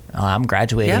pressure. I'm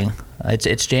graduating. Yeah.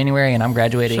 It's January and I'm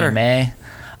graduating Sure. in May.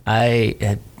 I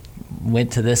had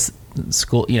went to this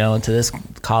school, you know, to this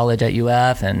college at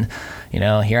UF, and you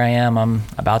know, here I am. I'm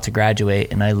about to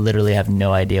graduate, and I literally have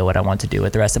no idea what I want to do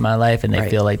with the rest of my life. And they Right.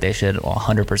 feel like they should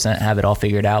 100% have it all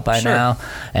figured out by Sure. now.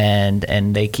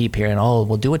 And they keep hearing, "Oh,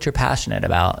 well, do what you're passionate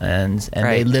about," and they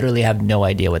Right. literally have no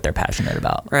idea what they're passionate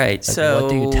about. Right. Like, So what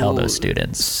do you tell those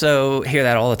students? So hear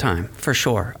that all the time, for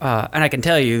sure. And I can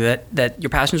tell you that your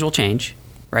passions will change,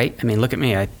 right? I mean, look at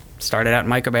me. I started out in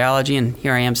microbiology, and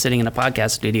here I am sitting in a podcast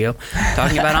studio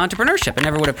talking about entrepreneurship. I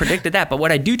never would have predicted that. But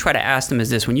what I do try to ask them is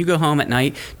this: when you go home at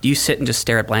night, do you sit and just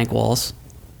stare at blank walls?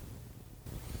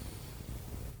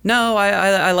 No,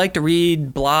 I like to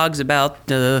read blogs about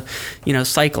you know,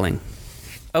 cycling.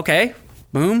 Okay,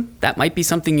 boom, that might be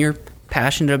something you're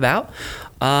passionate about.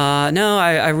 No,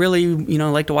 I really, you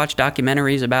know, like to watch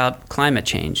documentaries about climate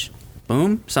change.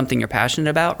 Boom, something you're passionate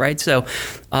about, right? So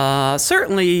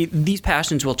certainly these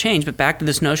passions will change, but back to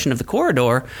this notion of the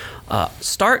corridor,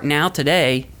 start now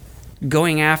today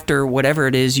going after whatever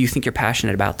it is you think you're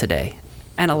passionate about today,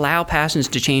 and allow passions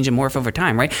to change and morph over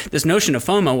time, right? This notion of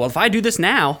FOMO, well, if I do this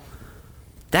now,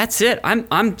 that's it.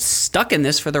 I'm stuck in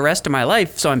this for the rest of my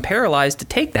life, so I'm paralyzed to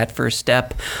take that first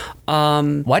step.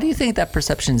 Why do you think that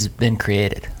perception's been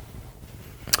created?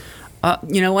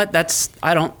 You know what?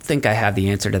 I don't think I have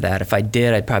the answer to that. If I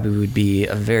did, I probably would be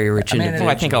a very rich individual.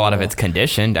 Well, I think a lot of it's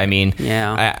conditioned. I mean,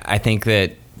 Yeah. I think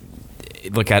that,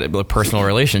 look at it with personal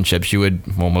relationships,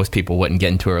 most people wouldn't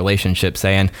get into a relationship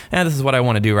saying, this is what I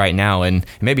want to do right now, and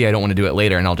maybe I don't want to do it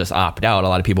later and I'll just opt out. A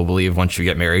lot of people believe once you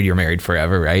get married, you're married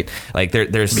forever, right? Like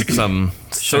there's some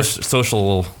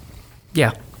social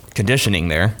Yeah. conditioning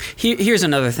there. Here's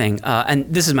another thing, and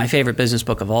this is my favorite business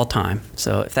book of all time.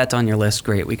 So if that's on your list,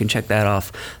 great. We can check that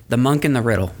off. The Monk and the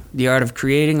Riddle: The Art of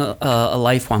Creating a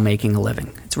Life While Making a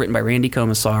Living. It's written by Randy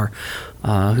Komisar,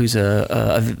 who's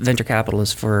a venture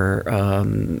capitalist for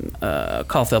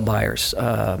Caulfield Byers,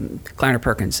 Kleiner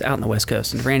Perkins out in the West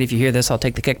Coast. And Randy, if you hear this, I'll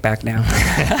take the kickback now.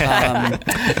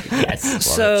 Yes.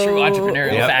 So True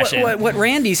entrepreneurial fashion. What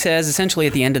Randy says essentially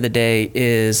at the end of the day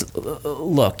is,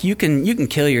 look, you can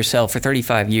kill yourself for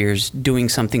 35 years doing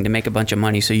something to make a bunch of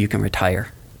money so you can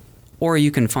retire, or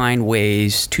you can find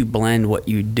ways to blend what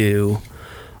you do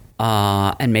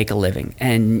and make a living.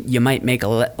 And you might make a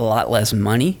lot less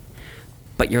money,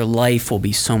 but your life will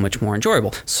be so much more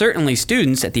enjoyable. Certainly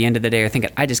students at the end of the day are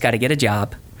thinking, I just got to get a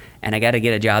job, and I got to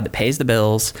get a job that pays the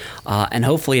bills, and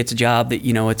hopefully it's a job that,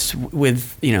 you know, it's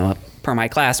with, you know, per my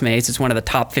classmates, it's one of the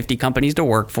top 50 companies to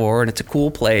work for, and it's a cool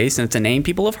place, and it's a name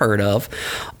people have heard of,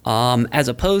 as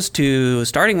opposed to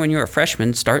starting when you're a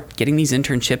freshman, start getting these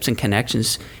internships and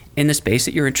connections in the space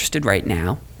that you're interested right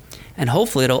now, and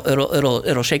hopefully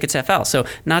it'll shake itself out. So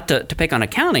not to pick on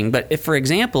accounting, but if, for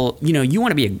example,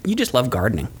 you just love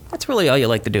gardening. That's really all you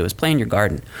like to do is play in your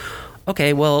garden.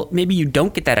 Okay, well, maybe you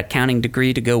don't get that accounting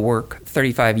degree to go work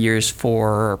 35 years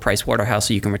for Price Waterhouse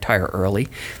so you can retire early.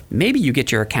 Maybe you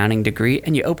get your accounting degree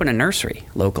and you open a nursery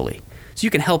locally. So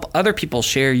you can help other people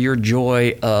share your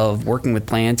joy of working with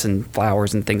plants and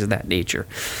flowers and things of that nature.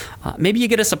 Maybe you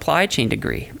get a supply chain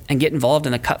degree and get involved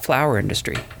in the cut flower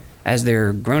industry as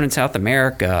they're grown in South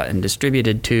America and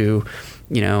distributed to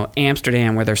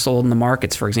Amsterdam, where they're sold in the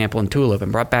markets, for example, in Tulip,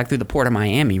 and brought back through the port of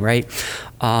Miami, right?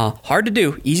 Hard to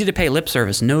do, easy to pay lip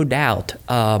service, no doubt.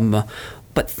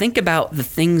 But think about the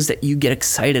things that you get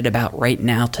excited about right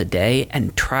now today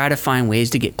and try to find ways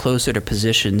to get closer to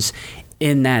positions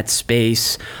in that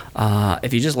space.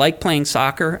 If you just like playing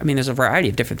soccer, there's a variety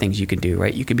of different things you can do,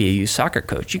 right? You could be a youth soccer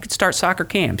coach. You could start soccer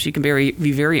camps. You can be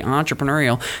very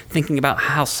entrepreneurial, thinking about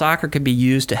how soccer could be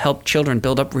used to help children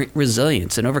build up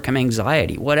resilience and overcome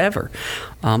anxiety, whatever.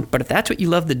 But if that's what you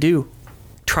love to do,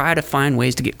 try to find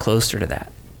ways to get closer to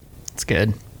that. That's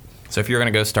good. So if you're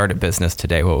going to go start a business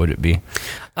today, what would it be?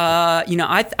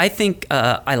 I think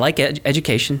I like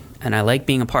education, and I like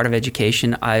being a part of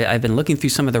education. I've been looking through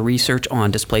some of the research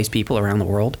on displaced people around the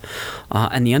world,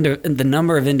 and the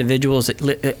number of individuals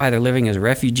that either living as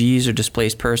refugees or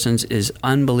displaced persons is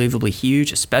unbelievably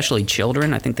huge, especially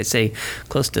children. I think they say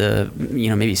close to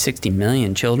maybe 60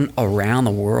 million children around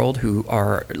the world who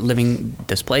are living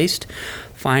displaced.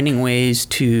 Finding ways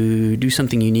to do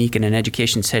something unique in an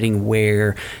education setting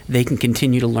where they can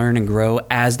continue to learn and grow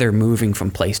as they're moving from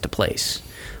place to place.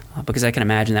 Because I can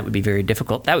imagine that would be very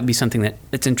difficult. That would be something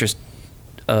that's interest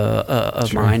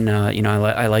of mine.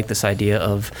 I like this idea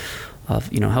of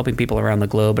helping people around the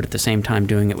globe, but at the same time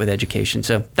doing it with education.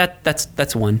 So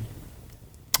that's one,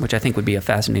 which I think would be a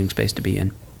fascinating space to be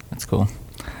in. That's cool.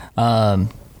 Kind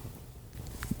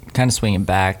of swinging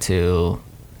back to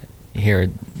here.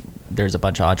 There's a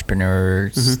bunch of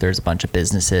entrepreneurs, mm-hmm. There's a bunch of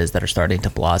businesses that are starting to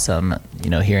blossom,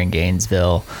 here in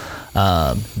Gainesville.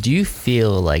 Do you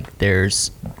feel like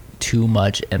there's too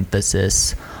much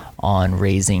emphasis on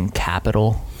raising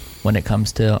capital when it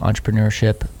comes to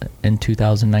entrepreneurship in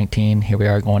 2019? Here we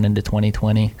are going into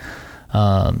 2020.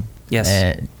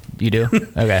 Yes. You do?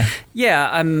 Okay.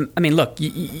 Yeah. Look,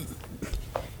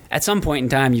 at some point in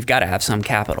time, you've got to have some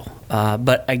capital.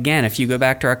 But again, if you go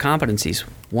back to our competencies,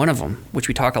 one of them, which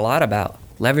we talk a lot about,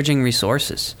 leveraging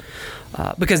resources.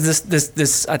 Because this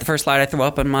the first slide I threw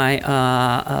up on my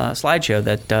slideshow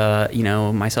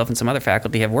that myself and some other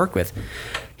faculty have worked with.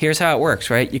 Here's how it works,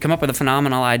 right? You come up with a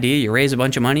phenomenal idea, you raise a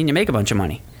bunch of money, and you make a bunch of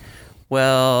money.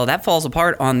 Well, that falls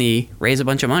apart on the raise a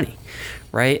bunch of money,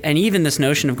 right? And even this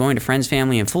notion of going to friends,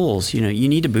 family, and fools, you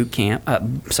need a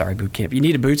You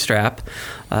need a bootstrap.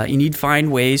 You need to find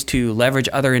ways to leverage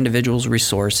other individuals'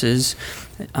 resources.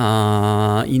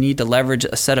 You need to leverage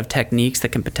a set of techniques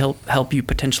that can help you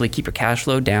potentially keep your cash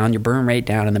flow down, your burn rate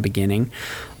down in the beginning.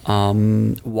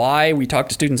 Why we talk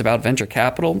to students about venture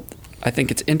capital, I think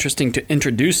it's interesting to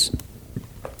introduce,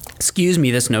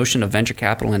 this notion of venture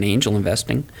capital and angel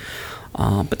investing.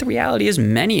 But the reality is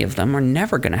many of them are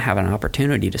never going to have an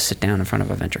opportunity to sit down in front of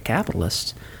a venture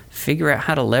capitalist, figure out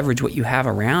how to leverage what you have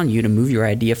around you to move your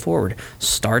idea forward.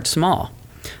 Start small.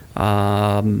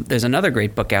 There's another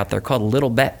great book out there called Little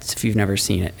Bets, if you've never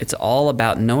seen it. It's all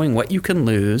about knowing what you can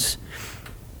lose,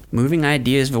 moving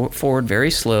ideas forward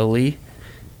very slowly,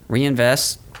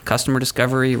 reinvest, customer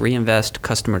discovery, reinvest,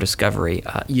 customer discovery.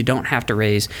 You don't have to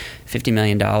raise $50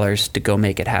 million to go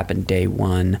make it happen day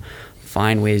one.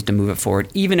 Find ways to move it forward,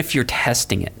 even if you're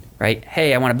testing it, right?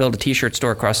 Hey, I want to build a t-shirt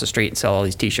store across the street and sell all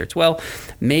these t-shirts. Well,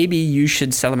 maybe you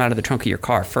should sell them out of the trunk of your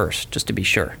car first, just to be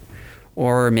sure.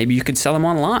 Or maybe you could sell them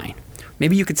online.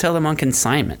 Maybe you could sell them on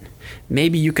consignment.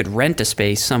 Maybe you could rent a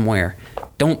space somewhere.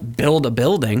 Don't build a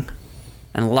building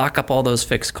and lock up all those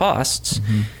fixed costs.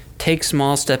 Mm-hmm. Take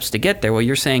small steps to get there. Well,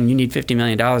 you're saying you need $50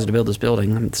 million to build this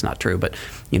building. It's not true, but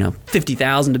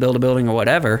 $50,000 to build a building or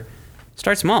whatever.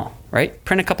 Start small, right?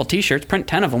 Print a couple t-shirts, print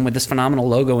 10 of them with this phenomenal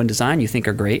logo and design you think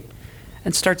are great,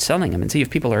 and start selling them and see if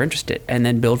people are interested, and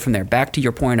then build from there. Back to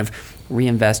your point of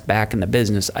reinvest back in the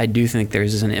business, I do think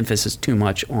there's an emphasis too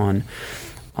much on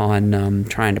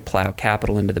trying to plow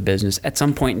capital into the business. At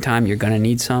some point in time, you're going to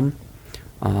need some.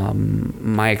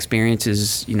 My experience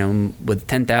is, with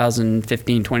 10,000,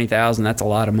 15, 20,000, that's a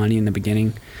lot of money in the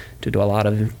beginning to do a lot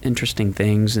of interesting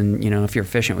things. And, if you're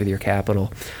efficient with your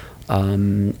capital,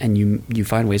 and you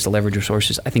find ways to leverage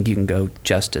resources, I think you can go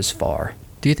just as far.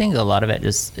 Do you think a lot of it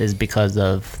just is because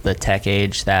of the tech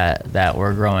age that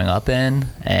we're growing up in?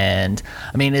 And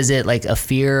I mean, is it like a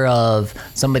fear of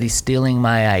somebody stealing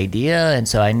my idea, and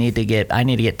so I need to get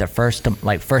the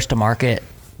first to market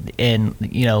in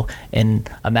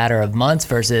a matter of months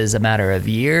versus a matter of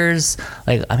years?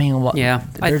 Like, I mean,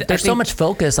 there's so much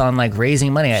focus on like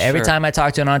raising money. Sure. Every time I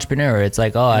talk to an entrepreneur, it's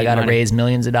like, I got to raise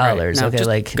millions of dollars. Right. No, okay,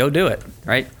 like go do it,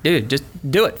 right, dude? Just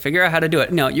do it. Figure out how to do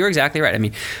it. No, you're exactly right. I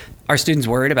mean, are students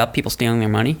worried about people stealing their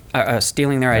money,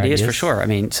 stealing their ideas? For sure. I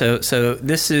mean, so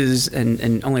this is,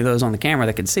 and only those on the camera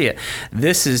that can see it.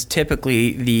 This is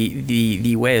typically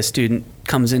the way a student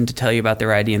comes in to tell you about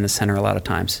their idea in the center a lot of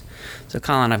times. So,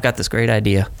 Colin, I've got this great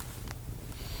idea.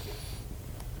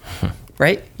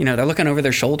 Right? They're looking over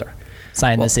their shoulder.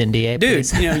 Sign this NDA, dude,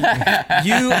 please.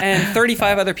 You and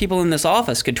 35 other people in this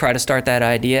office could try to start that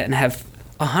idea and have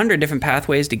 100 different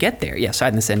pathways to get there. Yeah,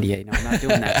 sign this NDA. No, I'm not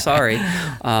doing that. Sorry.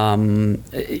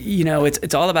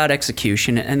 It's all about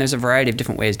execution, and there's a variety of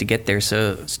different ways to get there.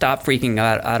 So stop freaking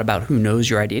out about who knows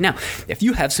your idea. Now, if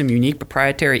you have some unique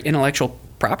proprietary intellectual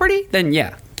property, then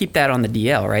yeah, keep that on the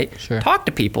DL, right? Sure. Talk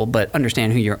to people, but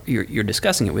understand who you're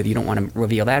discussing it with. You don't want to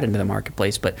reveal that into the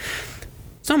marketplace. But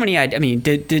so many ideas. I mean,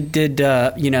 did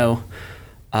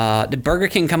Burger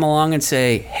King come along and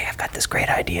say, hey, I've got this great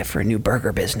idea for a new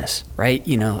burger business, right?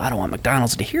 I don't want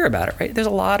McDonald's to hear about it, right? There's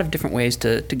a lot of different ways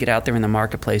to get out there in the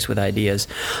marketplace with ideas.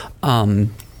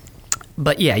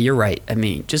 But yeah, you're right. I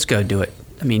mean, just go do it.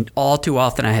 I mean, all too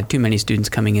often I have too many students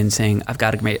coming in saying, I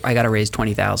got to raise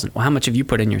 $20,000. Well, how much have you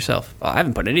put in yourself? I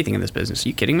haven't put anything in this business. Are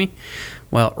you kidding me?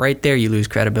 Well, right there you lose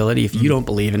credibility. If you don't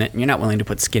believe in it and you're not willing to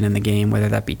put skin in the game, whether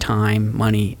that be time,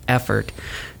 money, effort,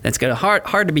 that's going to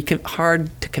hard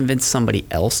to convince somebody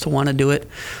else to want to do it.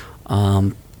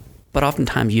 But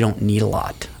oftentimes you don't need a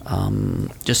lot.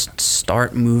 Just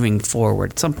start moving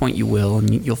forward. At some point you will,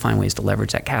 and you'll find ways to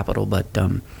leverage that capital. But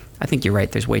I think you're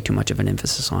right. There's way too much of an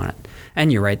emphasis on it. And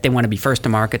you're right. They want to be first to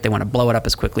market. They want to blow it up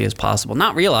as quickly as possible,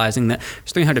 not realizing that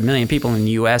there's 300 million people in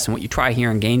the U.S. and what you try here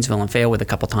in Gainesville and fail with a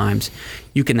couple times,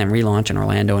 you can then relaunch in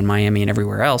Orlando and Miami and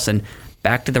everywhere else. And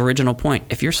back to the original point,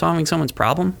 if you're solving someone's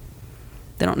problem,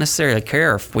 they don't necessarily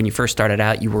care if when you first started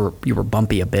out you were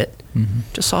bumpy a bit. Mm-hmm.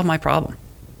 Just solve my problem,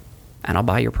 and I'll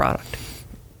buy your product.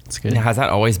 That's good. Now, has that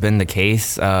always been the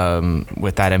case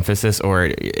with that emphasis, or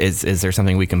is there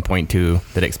something we can point to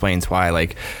that explains why?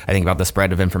 Like, I think about the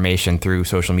spread of information through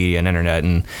social media and internet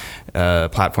and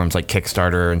platforms like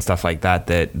Kickstarter and stuff like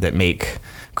that make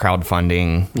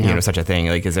crowdfunding, such a thing.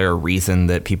 Like, is there a reason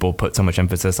that people put so much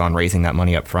emphasis on raising that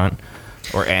money up front,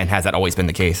 and has that always been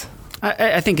the case?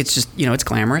 I think it's just it's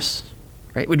glamorous.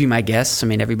 Right, would be my guess. I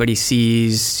mean, everybody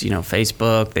sees,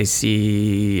 Facebook, they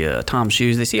see Tom's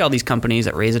Shoes, they see all these companies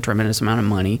that raise a tremendous amount of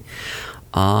money.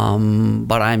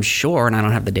 But I'm sure, and I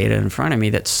don't have the data in front of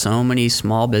me, that so many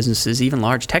small businesses, even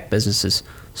large tech businesses,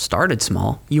 started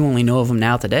small. You only know of them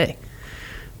now today.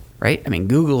 Right? I mean,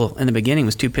 Google in the beginning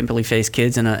was two pimply faced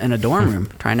kids in a dorm room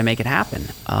trying to make it happen.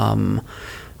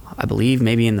 I believe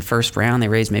maybe in the first round they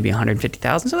raised maybe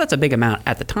 $150,000. So that's a big amount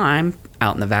at the time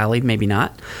out in the valley, maybe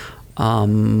not.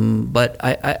 But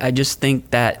I just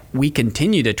think that we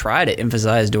continue to try to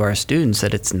emphasize to our students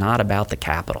that it's not about the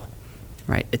capital,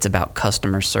 right? It's about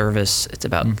customer service. It's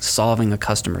about solving a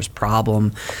customer's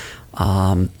problem.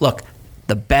 Look,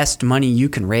 the best money you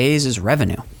can raise is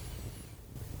revenue,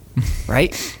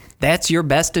 right? That's your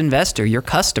best investor, your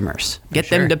customers. Get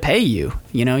them to pay you.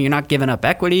 You're not giving up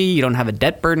equity. You don't have a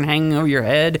debt burden hanging over your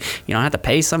head. You don't have to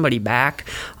pay somebody back.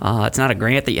 It's not a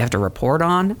grant that you have to report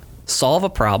on. Solve a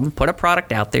problem, put a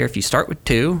product out there. If you start with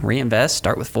 2, reinvest,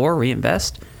 start with 4,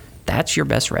 reinvest. That's your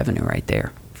best revenue right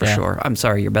there, for sure. I'm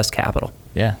sorry, your best capital.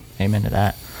 Yeah, amen to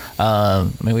that.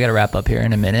 We got to wrap up here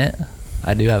in a minute.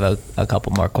 I do have a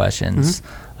couple more questions.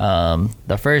 Mm-hmm.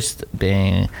 The first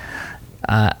being,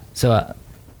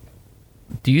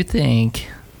 do you think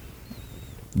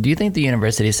the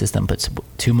university system puts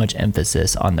too much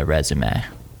emphasis on the resume?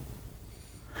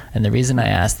 And the reason I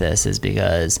ask this is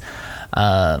because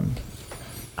when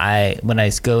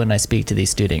I go and I speak to these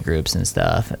student groups and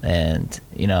stuff, and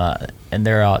and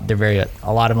a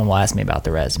lot of them will ask me about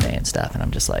the resume and stuff, and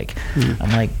I'm just like,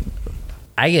 I'm like,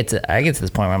 I get to this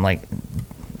point where I'm like,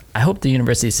 I hope the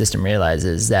university system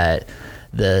realizes that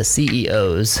the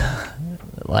CEOs,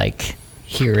 like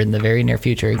here in the very near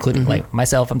future, including like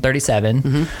myself, I'm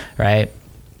 37, right?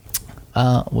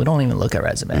 We don't even look at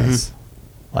resumes.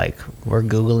 Like, we're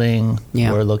Googling,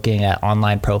 we're looking at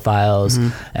online profiles,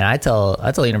 and I tell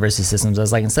university systems, I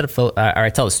was like, I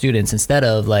tell the students, instead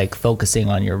of like focusing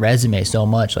on your resume so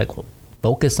much, like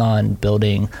focus on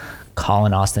building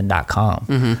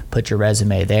ColinAustin.com. Put your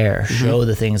resume there. Show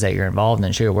the things that you're involved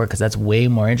in. Show your work, because that's way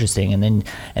more interesting. And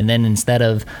then instead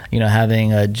of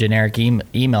having a generic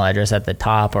email address at the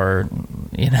top, or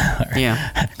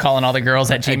calling all the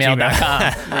girls at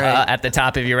gmail.com at the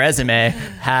top of your resume,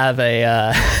 have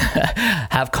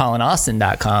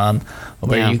ColinAustin.com,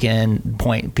 where you can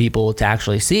point people to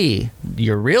actually see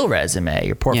your real resume,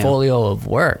 your portfolio of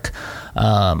work.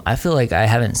 I feel like I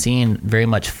haven't seen very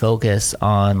much focus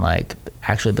on like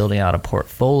actually building out a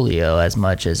portfolio as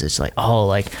much as it's like,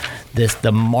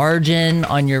 the margin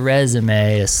on your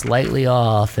resume is slightly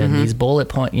off, and these bullet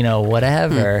point,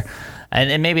 whatever.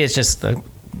 And maybe it's just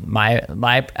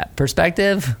my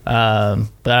perspective, but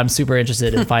I'm super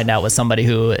interested in find out what somebody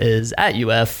who is at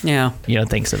UF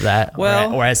thinks of that,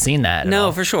 or has seen that.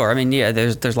 No, for sure. I mean,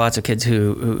 there's lots of kids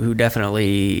who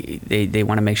definitely they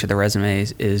want to make sure the resume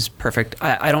is perfect.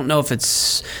 I don't know if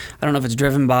it's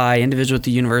driven by individuals at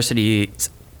the university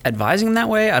advising them that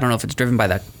way. I don't know if it's driven by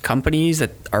the companies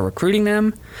that are recruiting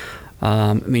them.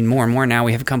 I mean, more and more now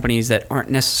we have companies that aren't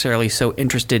necessarily so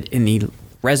interested in the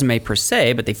resume per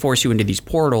se, but they force you into these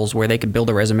portals where they can build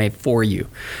a resume for you,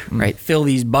 right? Fill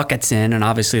these buckets in, and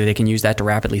obviously they can use that to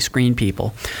rapidly screen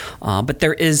people. But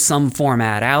there is some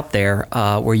format out there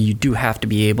where you do have to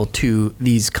be able to,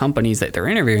 these companies that they're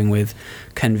interviewing with,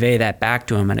 convey that back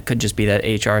to them. And it could just be that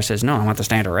HR says, no, I want the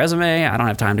standard resume. I don't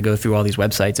have time to go through all these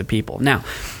websites of people. Now,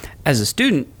 as a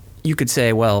student, you could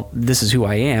say, well, this is who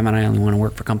I am, and I only want to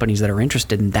work for companies that are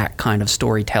interested in that kind of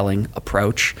storytelling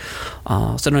approach.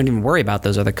 So don't even worry about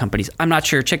those other companies. I'm not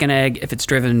sure, chicken egg, if it's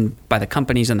driven by the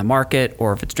companies in the market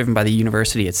or if it's driven by the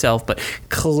university itself, but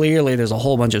clearly there's a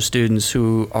whole bunch of students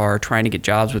who are trying to get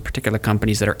jobs with particular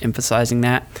companies that are emphasizing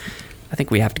that. I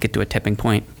think we have to get to a tipping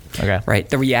point. Okay. Right.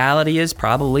 The reality is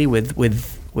probably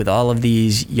with all of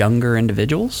these younger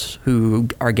individuals who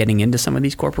are getting into some of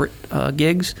these corporate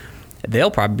gigs,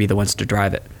 they'll probably be the ones to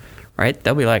drive it, right?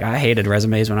 They'll be like, I hated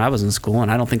resumes when I was in school,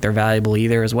 and I don't think they're valuable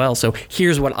either as well. So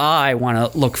here's what I want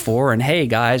to look for. And hey,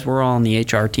 guys, we're all on the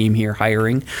HR team here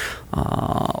hiring.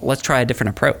 Let's try a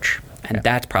different approach. And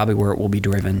that's probably where it will be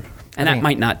driven. And that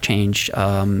might not change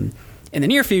in the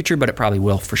near future, but it probably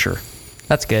will for sure.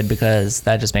 That's good, because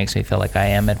that just makes me feel like I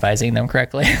am advising them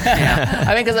correctly.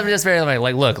 I mean, because I'm just very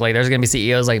like, look, like there's going to be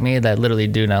CEOs like me that literally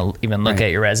do not even look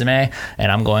at your resume, and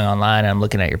I'm going online and I'm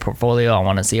looking at your portfolio. I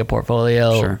want to see a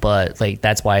portfolio, but like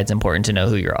that's why it's important to know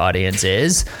who your audience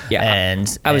is. Yeah,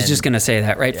 and I was just going to say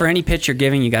that, right? For any pitch you're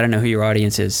giving, you got to know who your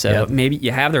audience is. So maybe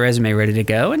you have the resume ready to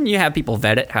go, and you have people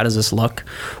vet it. How does this look?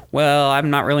 Well, I'm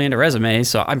not really into resumes,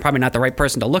 so I'm probably not the right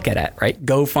person to look at it, right?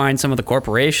 Go find some of the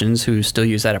corporations who still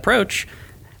use that approach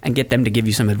and get them to give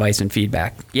you some advice and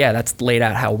feedback. Yeah, that's laid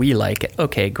out how we like it.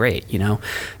 Okay, great.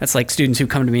 That's like students who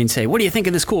come to me and say, what do you think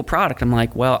of this cool product? I'm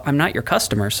like, well, I'm not your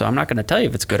customer, so I'm not going to tell you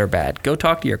if it's good or bad. Go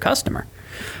talk to your customer.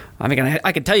 I mean,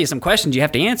 I could tell you some questions you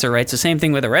have to answer, right? It's the same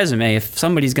thing with a resume. If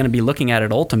somebody's going to be looking at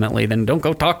it ultimately, then don't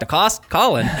go talk to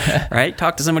Colin, right?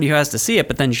 Talk to somebody who has to see it,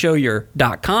 but then show your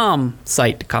 .com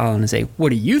site to Colin and say, what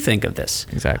do you think of this?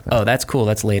 Exactly. Oh, that's cool.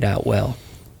 That's laid out well.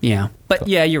 Yeah. But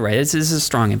yeah, you're right. This is a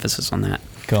strong emphasis on that.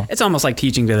 Cool. It's almost like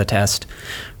teaching to the test,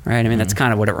 right? I mean, that's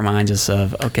kind of what it reminds us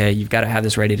of. Okay, you've got to have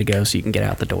this ready to go so you can get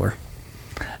out the door.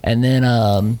 And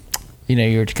then,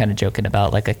 you were kind of joking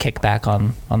about like a kickback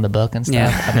on the book and stuff.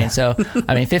 Yeah.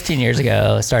 I mean, 15 years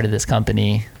ago, I started this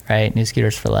company, right? New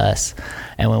Scooters for Less.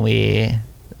 And when we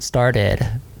started,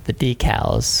 the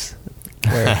decals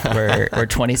were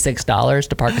 $26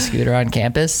 to park a scooter on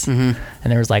campus. And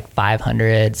there was like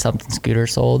 500 something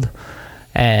scooters sold.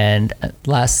 And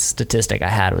last statistic I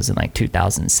had was in like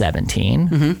 2017,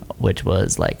 which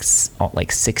was like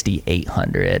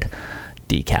 6,800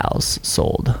 decals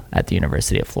sold at the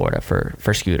University of Florida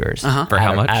for scooters. For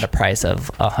how much? At a price of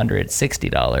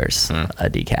 $160 a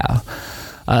decal.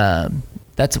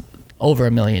 That's over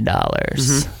 $1 million.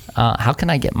 How can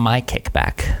I get my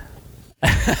kickback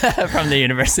from the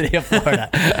University of Florida?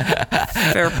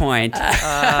 Fair point.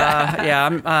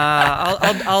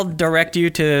 I'll direct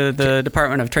you to the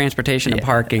Department of Transportation and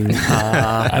Parking.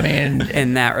 I mean,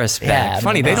 in that respect. Yeah,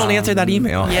 funny, they don't answer that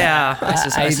email. Yeah,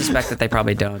 I suspect that they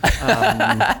probably don't.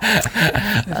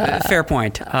 Fair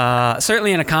point.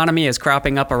 Certainly, an economy is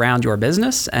cropping up around your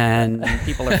business, and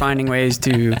people are finding ways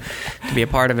to be a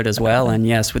part of it as well. And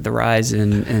yes, with the rise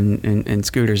in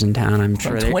scooters in town, I'm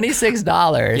sure from $26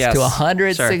 to $160 a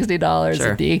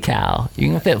decal.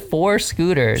 You can fit 4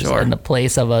 scooters in the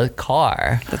place of a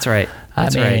car. That's right.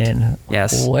 That's right.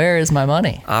 Yes. Where is my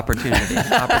money? Opportunity.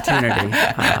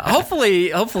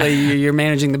 Hopefully you're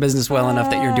managing the business well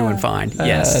enough that you're doing fine.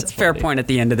 Yes, that's fair point at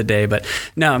the end of the day. But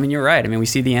no, I mean, you're right. I mean, we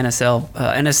see the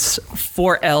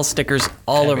NS4L stickers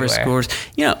all over schools.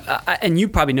 You know, and you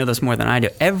probably know this more than I do.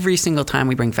 Every single time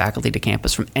we bring faculty to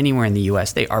campus from anywhere in the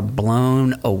U.S., they are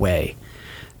blown away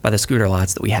by the scooter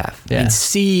lots that we have. Yeah. I mean,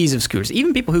 seas of scooters.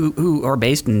 Even people who are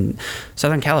based in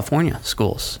Southern California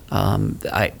schools.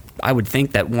 I would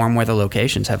think that warm weather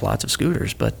locations have lots of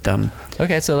scooters, but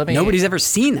okay, so nobody's ever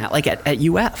seen that like at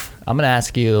UF. I'm going to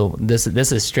ask you, this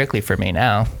is strictly for me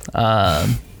now.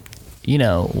 You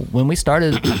know, when we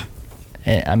started,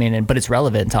 I mean, but it's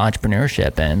relevant to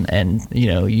entrepreneurship, and you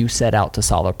know, you set out to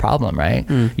solve a problem, right?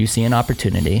 You see an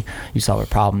opportunity, you solve a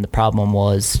problem. The problem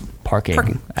was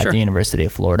parking at the University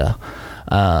of Florida.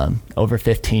 Over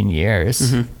 15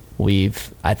 years,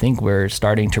 I think we're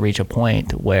starting to reach a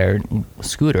point where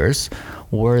scooters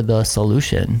were the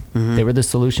solution. They were the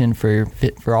solution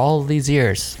for all of these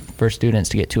years for students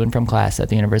to get to and from class at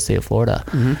the University of Florida.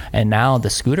 And now the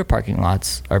scooter parking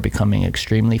lots are becoming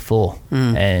extremely full.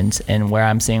 And where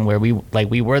I'm saying where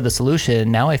we were the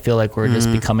solution, now I feel like we're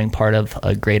just becoming part of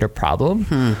a greater problem.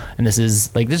 And this is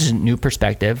a new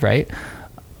perspective, right?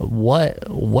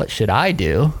 What should I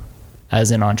do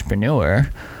as an entrepreneur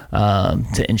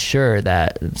to ensure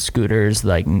that scooters,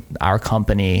 like our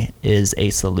company, is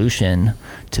a solution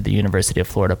to the University of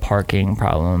Florida parking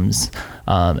problems,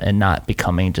 and not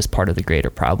becoming just part of the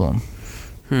greater problem?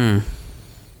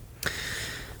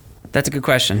 That's a good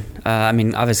question. I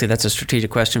mean, obviously, that's a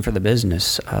strategic question for the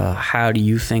business. How do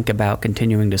you think about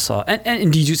continuing to solve?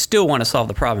 And do you still want to solve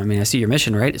the problem? I mean, I see your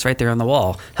mission, right? It's right there on the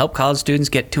wall. Help college students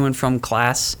get to and from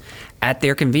class at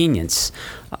their convenience.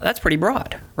 That's pretty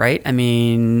broad, right? I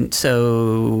mean,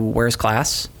 so where's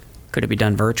class? Could it be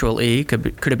done virtually? Could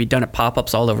it be done at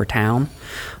pop-ups all over town?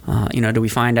 Do we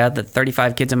find out that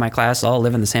 35 kids in my class all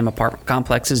live in the same apartment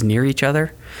complexes near each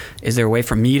other? Is there a way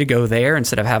for me to go there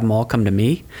instead of have them all come to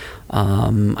me?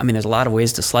 I mean, there's a lot of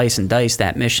ways to slice and dice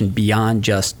that mission beyond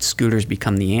just scooters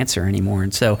become the answer anymore.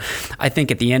 And so I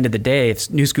think at the end of the day, if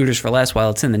New Scooters for Less,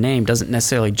 while it's in the name, doesn't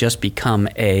necessarily just become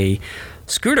a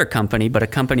scooter company, but a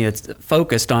company that's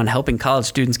focused on helping college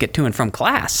students get to and from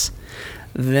class,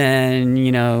 then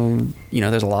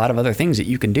there's a lot of other things that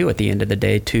you can do at the end of the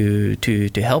day to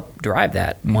help drive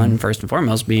that. One, first and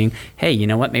foremost, being, hey, you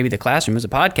know what? Maybe the classroom is a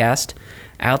podcast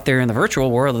out there in the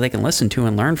virtual world that they can listen to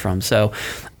and learn from. So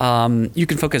you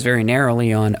can focus very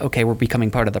narrowly on, okay, we're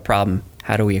becoming part of the problem.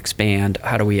 How do we expand?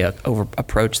 How do we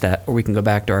approach that? Or we can go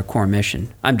back to our core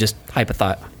mission. I'm just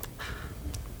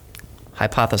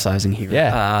hypothesizing here,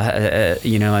 as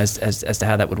to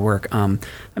how that would work. I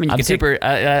mean,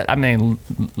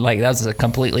 that's a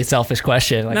completely selfish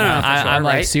question. Like, I'm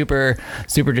like super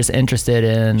just interested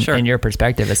in your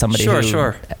perspective as somebody who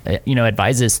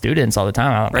advises students all the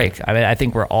time. I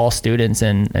think we're all students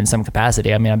in some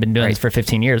capacity. I mean, I've been doing this for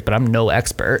 15 years, but I'm no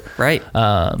expert. Right.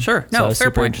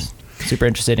 Fair point. Super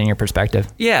interested in your perspective.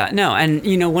 Yeah, no, and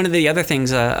one of the other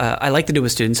things I like to do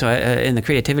with students, so in the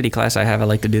creativity class I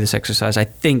like to do this exercise. I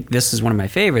think this is one of my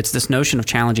favorites, this notion of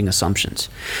challenging assumptions,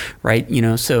 right?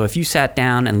 So if you sat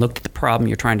down and looked at the problem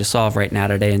you're trying to solve right now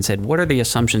today and said, what are the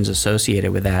assumptions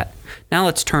associated with that? Now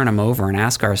let's turn them over and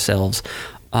ask ourselves,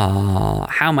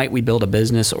 how might we build a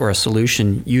business or a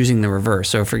solution using the reverse?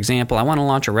 So, for example, I want to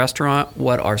launch a restaurant.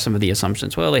 What are some of the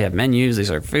assumptions? Well, they have menus, they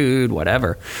serve food,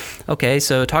 whatever. Okay,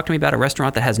 so talk to me about a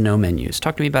restaurant that has no menus.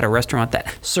 Talk to me about a restaurant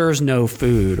that serves no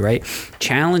food, right?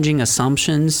 Challenging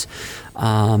assumptions,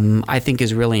 I think,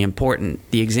 is really important.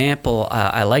 The example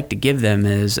I like to give them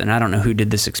is, and I don't know who did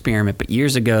this experiment, but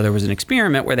years ago there was an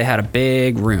experiment where they had a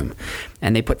big room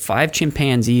and they put 5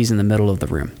 chimpanzees in the middle of the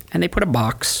room and they put a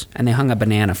box and they hung a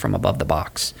banana from above the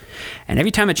box. And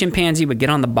every time a chimpanzee would get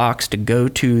on the box to go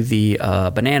to the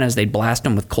bananas, they'd blast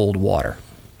them with cold water.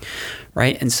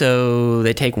 Right? And so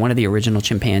they take one of the original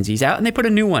chimpanzees out and they put a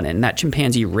new one in. That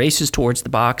chimpanzee races towards the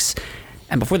box.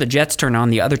 And before the jets turn on,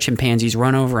 the other chimpanzees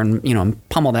run over and,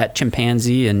 pummel that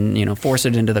chimpanzee and, force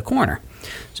it into the corner.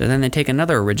 So then they take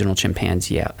another original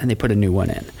chimpanzee out and they put a new one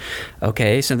in.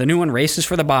 Okay, so the new one races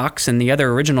for the box and the other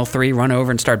original 3 run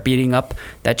over and start beating up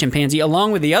that chimpanzee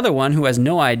along with the other one who has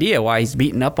no idea why he's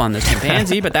beating up on this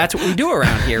chimpanzee, but that's what we do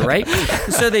around here, right?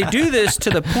 So they do this to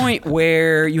the point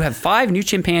where you have 5 new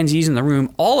chimpanzees in the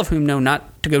room, all of whom know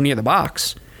not to go near the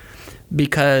box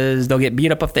because they'll get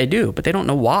beat up if they do, but they don't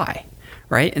know why.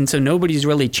 Right? And so nobody's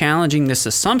really challenging this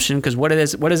assumption because what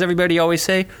does everybody always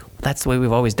say? Well, that's the way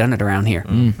we've always done it around here.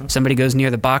 If somebody goes near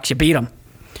the box, you beat them.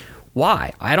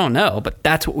 Why? I don't know, but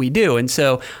that's what we do. And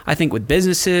so I think with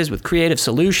businesses, with creative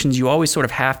solutions, you always sort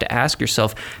of have to ask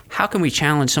yourself, how can we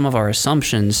challenge some of our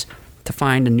assumptions to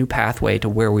find a new pathway to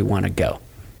where we want to go?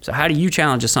 So how do you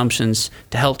challenge assumptions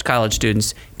to help college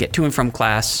students get to and from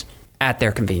class at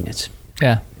their convenience?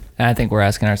 Yeah. And I think we're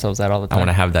asking ourselves that all the time. I want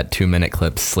to have that 2-minute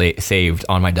clip saved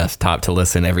on my desktop to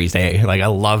listen every day. Like, I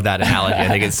love that analogy. I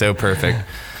think it's so perfect.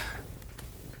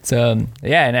 So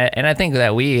yeah, and I think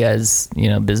that we as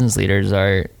business leaders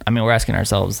we're asking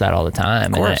ourselves that all the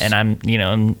time. Of course. And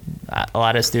I'm a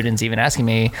lot of students even asking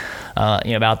me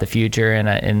about the future,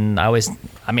 and I always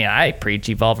I preach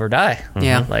evolve or die.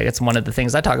 Yeah, like it's one of the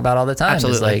things I talk about all the time.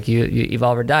 Absolutely. Is like you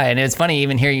evolve or die, and it's funny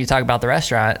even hearing you talk about the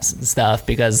restaurant stuff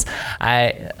because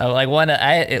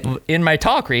in my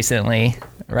talk recently.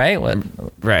 Right.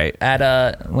 Right.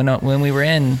 At when we were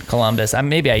in Columbus,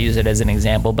 maybe I use it as an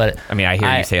example, but I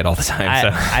hear you say it all the time.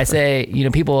 I say,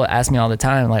 people ask me all the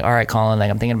time, like, all right, Colin, like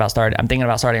I'm thinking about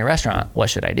starting a restaurant. What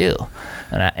should I do?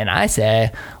 And I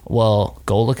say, well,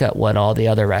 go look at what all the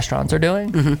other restaurants are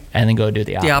doing, and then go do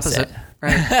the opposite. The opposite.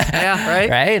 Right. Yeah. Right.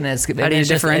 Right. And it's how do you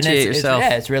differentiate yourself?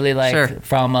 It's really like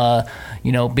from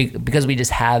because we just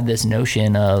have this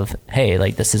notion of, hey,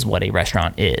 like this is what a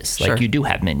restaurant is. Like you do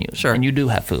have menus, and you do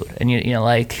have food, and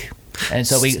and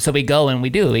so we go and we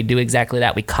do exactly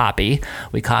that. We copy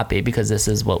because this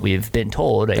is what we've been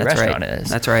told a restaurant is.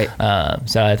 That's right.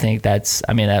 So I think that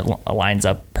aligns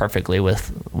up perfectly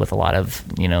with a lot of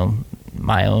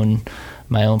my own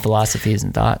philosophies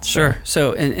and thoughts. Sure.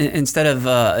 So instead of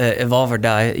evolve or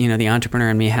die, the entrepreneur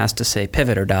in me has to say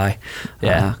pivot or die.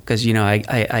 Yeah. Because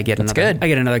I get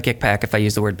another kickback if I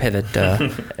use the word pivot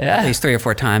at least 3 or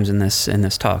 4 times in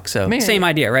this talk. So same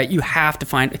idea, right? You have to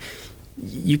find.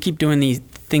 You keep doing these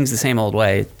things the same old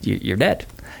way, you're dead.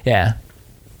 Yeah.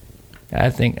 I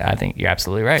think you're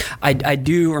absolutely right. I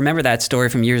do remember that story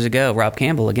from years ago. Rob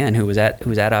Campbell, again, who was at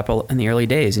Apple in the early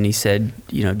days, and he said,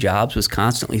 Jobs was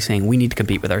constantly saying we need to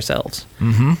compete with ourselves.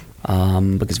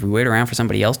 Mm-hmm. Because if we wait around for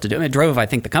somebody else to do it, it drove, I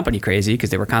think, the company crazy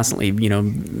because they were constantly,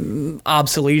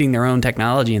 obsoleting their own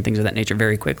technology and things of that nature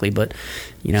very quickly. But,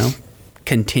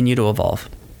 continue to evolve.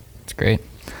 That's great.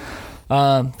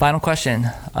 Final question.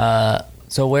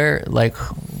 So where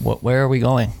are we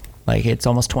going? Like it's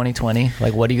almost 2020.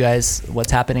 Like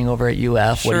what's happening over at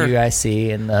UF? Sure. What do you guys see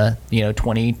in the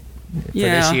 20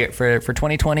 this year for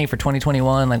 2020, for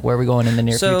 2021? Like where are we going in the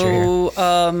near future here?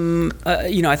 I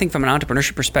think from an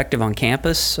entrepreneurship perspective on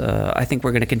campus, I think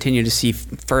we're going to continue to see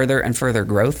further and further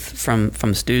growth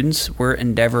from students. We're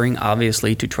endeavoring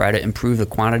obviously to try to improve the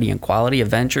quantity and quality of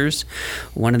ventures.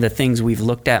 One of the things we've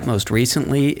looked at most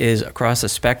recently is across a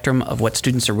spectrum of what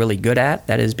students are really good at,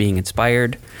 that is being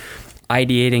inspired,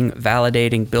 ideating,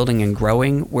 validating, building, and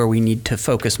growing. Where we need to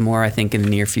focus more, I think, in the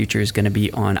near future is going to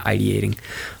be on ideating.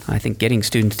 I think getting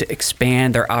students to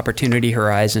expand their opportunity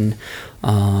horizon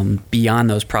beyond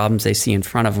those problems they see in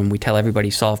front of them. We tell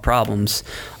everybody solve problems.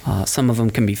 Some of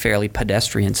them can be fairly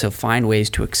pedestrian, so find ways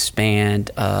to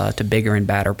expand to bigger and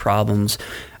badder problems.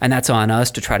 And that's on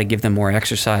us to try to give them more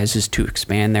exercises to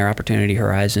expand their opportunity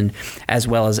horizon, as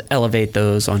well as elevate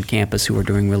those on campus who are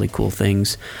doing really cool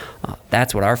things.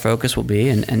 That's what our focus will be,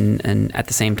 and at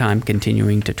the same time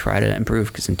continuing to try to improve,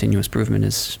 because continuous improvement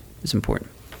is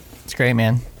important. It's great,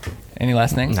 man. Any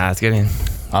last things? Nah, it's good, man.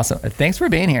 Awesome. Thanks for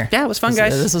being here. Yeah, it was fun,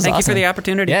 guys. This was Thank awesome. you for the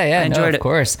opportunity. Yeah, I enjoyed it. Of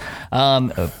course.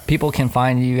 People can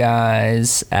find you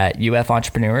guys at UF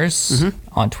Entrepreneurs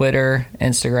on Twitter,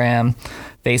 Instagram,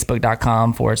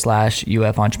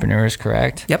 Facebook.com/UF Entrepreneurs,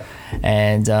 correct? Yep.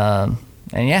 And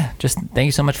yeah, just thank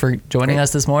you so much for joining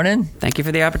us this morning. Thank you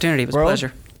for the opportunity. It was a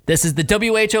pleasure. This is the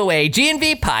WHOA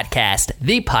GNV podcast,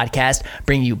 the podcast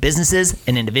bringing you businesses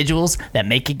and individuals that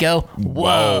make you go,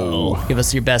 whoa. Give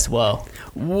us your best whoa.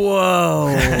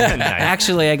 Whoa. Nice.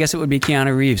 Actually, I guess it would be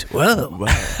Keanu Reeves. Whoa.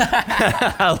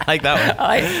 I like that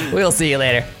one. We'll see you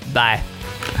later. Bye.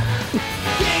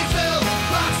 Yeah.